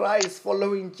in Christ,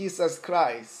 following Jesus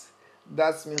Christ,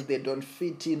 that means they don't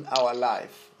fit in our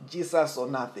life. Jesus or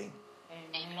nothing.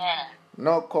 Amen.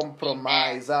 No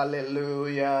compromise.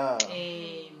 Hallelujah.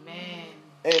 Amen.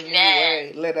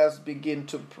 Anyway, let us begin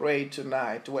to pray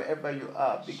tonight. Wherever you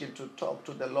are, begin to talk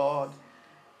to the Lord.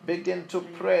 Begin to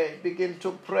pray. Begin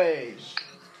to pray.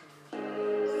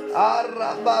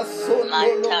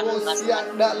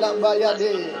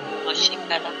 Arabasondolobosyandalabayade.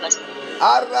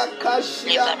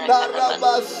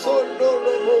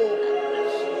 Arakashiandarabasondolobo.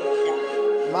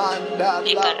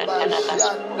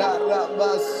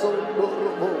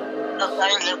 Mandalabashandarabasondolobo.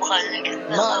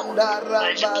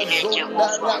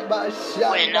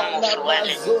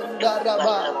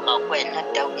 Mandarabazondarabashandarabazondaraba.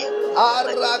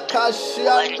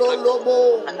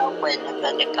 Arakashiandolobo.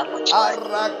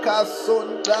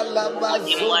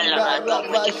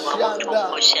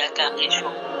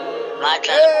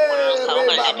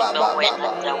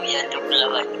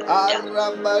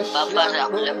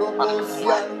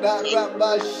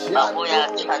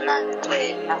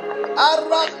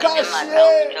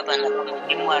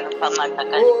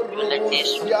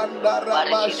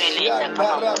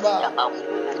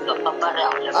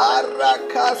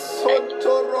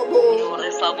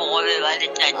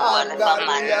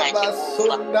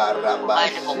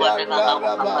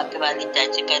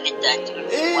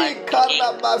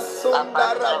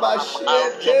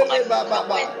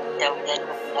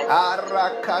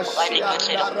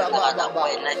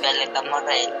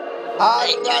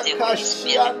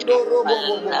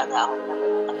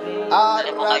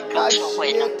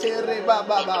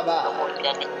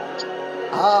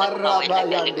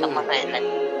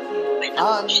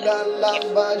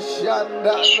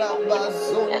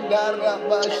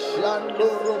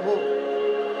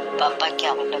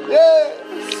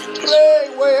 Pray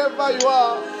wherever you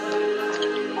are.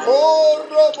 Oh,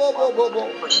 robo bobo bobo.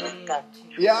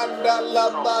 Yanda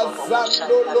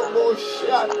labazando lobo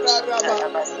shanda raba.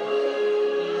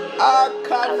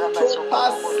 Akanto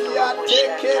pasia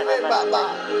tekere baba.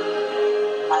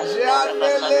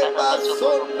 Janele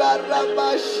basonda raba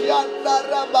shanda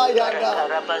raba yanda.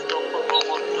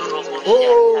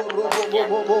 Oh,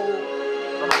 robo.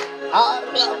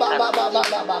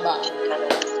 Arabababababa.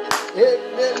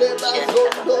 Endele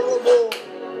bazondo robo.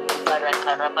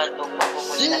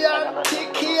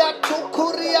 Siantikia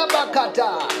tukuria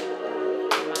bakata.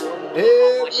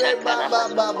 Ere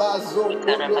baba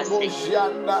zondo robo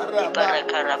shandaraba.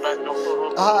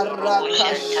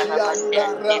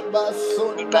 Arakashiandaraba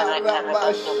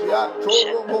sondaraba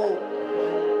shatorobo.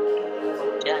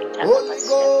 Holy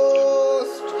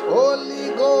Ghost, Holy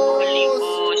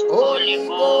Ghost, Holy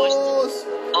Ghost,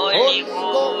 Holy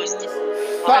Ghost,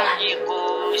 fire,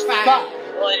 fire,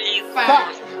 Holy fire,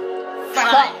 fire,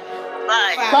 fire, fire,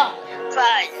 fire, fire,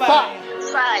 fire,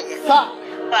 fire, fire,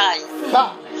 fire,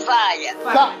 fire, fire,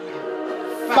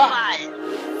 fire,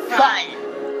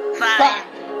 fire,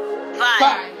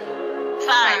 fire,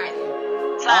 fire,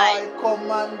 I fire.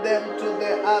 command them to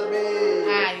the abyss.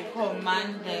 I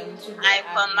command them to the I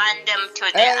command them to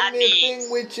the Anything abyss.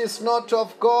 which is not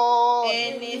of God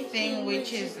anything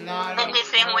which is not of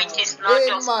Anything which is God not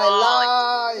in of my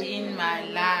God life, in my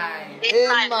life, in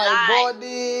my life,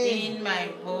 body, in my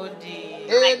body,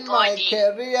 in my body,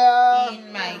 career,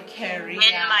 in my career,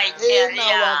 in my in our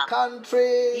career,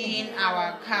 country, in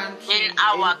our country, in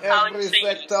our in every country,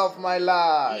 sector of my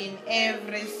life. in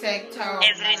every sector of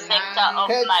every my sector life. of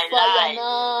Catch my fire life.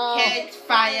 now. Catch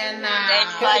fire now. Catch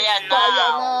Catch fire fire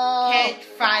now. now. Catch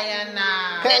fire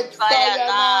now. Catch fire fire now.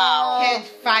 now. Catch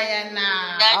fire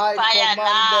now. Catch I fire command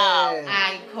now. them. I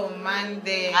command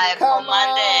them. I Come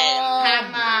command them.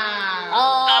 Come on.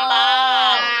 out. Come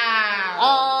Out. out.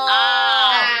 Out.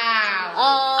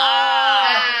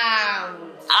 Out. Out.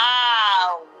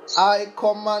 Out. I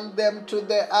command them to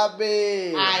the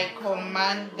abyss. I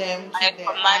command them to I the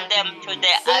command them to abyss. the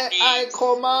Say, I abyss.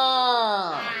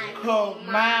 command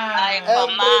Command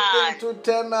everything to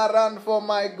turn around for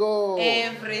my good.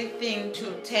 everything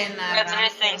to turn around.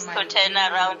 Everything for to my turn good.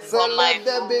 around So for my let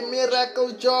there be good. miracle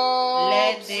Let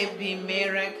jobs. there be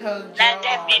miracle Let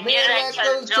there be job.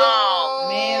 miracle job.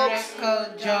 jobs. Miracle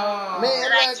job.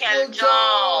 Miracle job.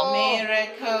 jobs.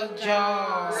 Miracle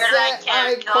job. Say, I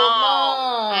Miracle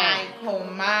I command.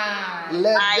 command.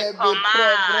 Let I there be command.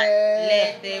 progress.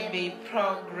 Let there be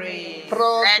progress.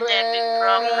 Let there be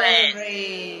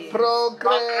progress.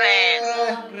 Progress.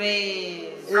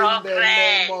 Progress. In the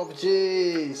name of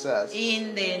Jesus.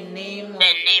 In the name In of the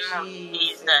name of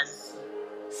Jesus. Jesus.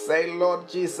 Say, Lord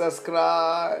Jesus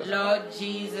Christ, Lord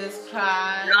Jesus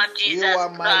Christ. Lord you Jesus are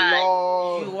my Christ.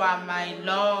 Lord. You are my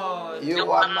Lord. You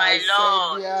You are are my my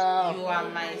Lord. Savior. You are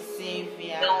my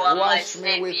Savior. You are my Wash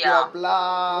me with your Savior.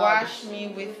 blood. Wash me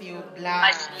with your blood.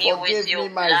 Wash me with Forgive your me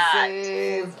my blood.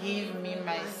 sins. Forgive me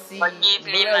my sins. Forgive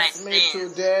me my Bless me sins.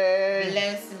 today.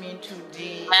 Bless me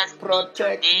today. Bless me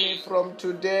Protect me today. from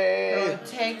today.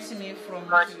 Protect me from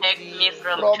Protect today. me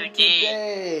from From today.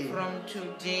 today, From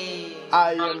today.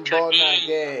 I From am born today.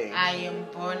 again. I am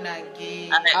born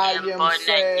again. I am born I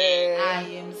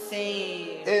saved. am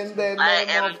saved. In the I name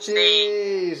am of In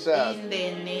Jesus. the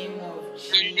name of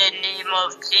In the name of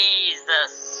Jesus.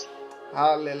 Jesus.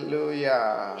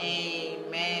 Hallelujah.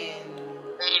 Amen.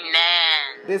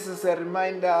 Amen. This is a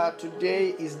reminder. Today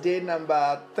is day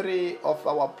number 3 of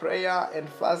our prayer and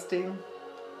fasting.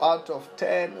 Out of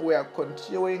 10, we are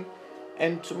continuing.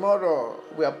 And tomorrow,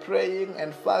 we are praying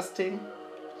and fasting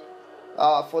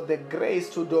for the grace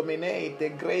to dominate, the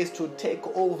grace to take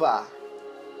over,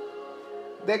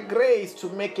 the grace to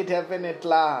make it heaven at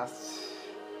last.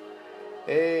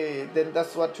 Hey, then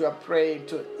that's what you are praying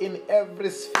to in every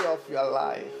sphere of your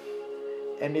life.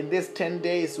 And in these 10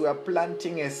 days, we are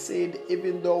planting a seed,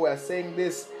 even though we are saying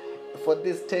this, for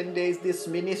these 10 days, this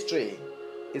ministry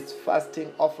is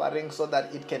fasting offering so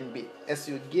that it can be, as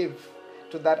you give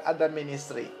to that other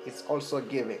ministry, it's also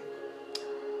giving.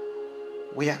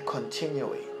 We are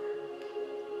continuing.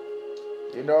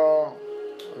 You know,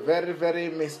 very, very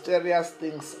mysterious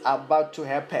things are about to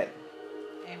happen.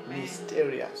 Amen.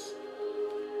 Mysterious.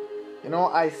 You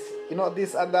know,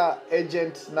 this other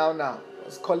agent now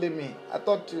was calling me. I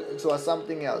thought it was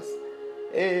something else.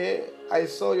 Hey, I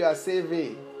saw your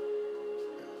CV.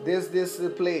 This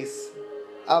place.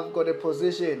 I've got a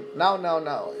position. Now.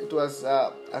 It was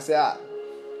I said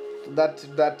to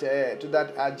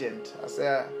that agent. I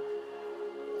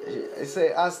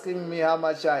say asking me how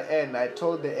much I earn. I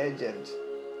told the agent.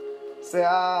 I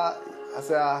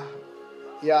said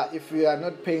yeah, if you are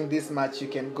not paying this much, you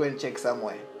can go and check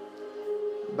somewhere.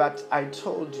 But I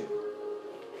told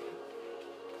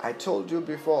you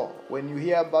before, when you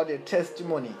hear about a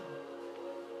testimony,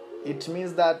 it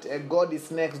means that God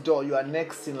is next door, you are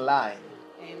next in line.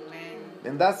 Amen.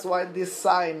 And that's why this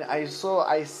sign I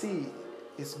see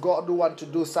is God who wants to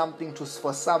do something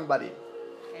for somebody.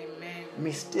 Amen.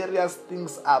 Mysterious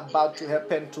things are about to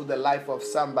happen to the life of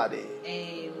somebody.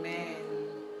 Amen.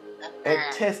 A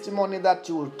testimony that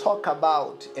you will talk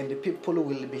about and the people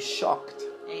will be shocked.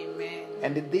 Amen.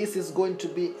 And this is going to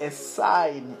be a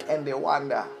sign and a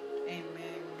wonder. Amen.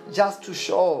 Just to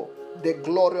show the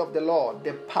glory of the Lord,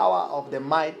 the power of the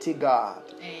mighty God.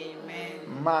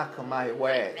 Amen. Mark my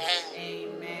words.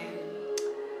 Amen.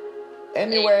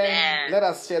 Anyway, Amen. let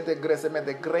us share the grace. May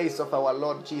the grace of our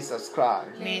Lord Jesus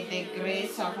Christ, May the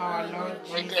grace of our Lord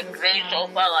With Jesus the grace Christ,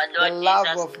 of our the Lord love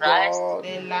Jesus of Christ, God,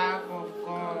 the love of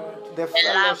God, the love of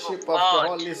fellowship of the God,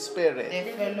 Holy Spirit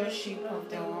the fellowship of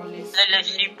the Holy fellowship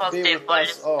Spirit of be the with Holy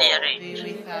us all. Spirit, be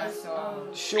with us all.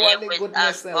 Surely with goodness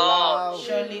us and all. love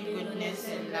Surely goodness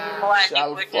and love Holy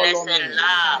shall goodness follow and me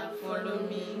love follow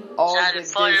me all shall the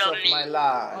days follow of me my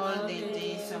life, all the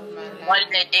days of my all life,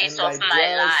 the days and I of my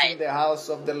dwell in life, the house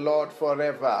of the Lord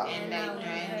forever. and I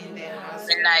dwell in the house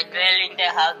and I dwell in the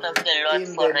house of the Lord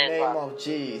In the name forever. of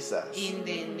Jesus. in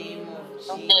the name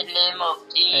of In the Jesus. name of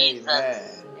Jesus.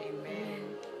 Amen. Amen.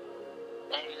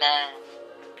 Amen.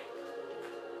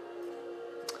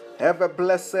 Have a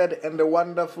blessed and a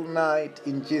wonderful night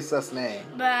in Jesus' name.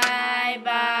 Bye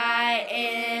bye,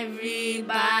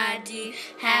 everybody.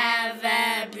 Have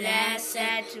a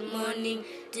blessed morning,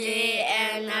 day,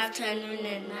 and afternoon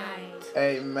and night.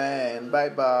 Amen.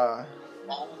 Bye-bye.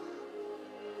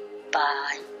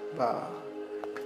 Bye. Bye.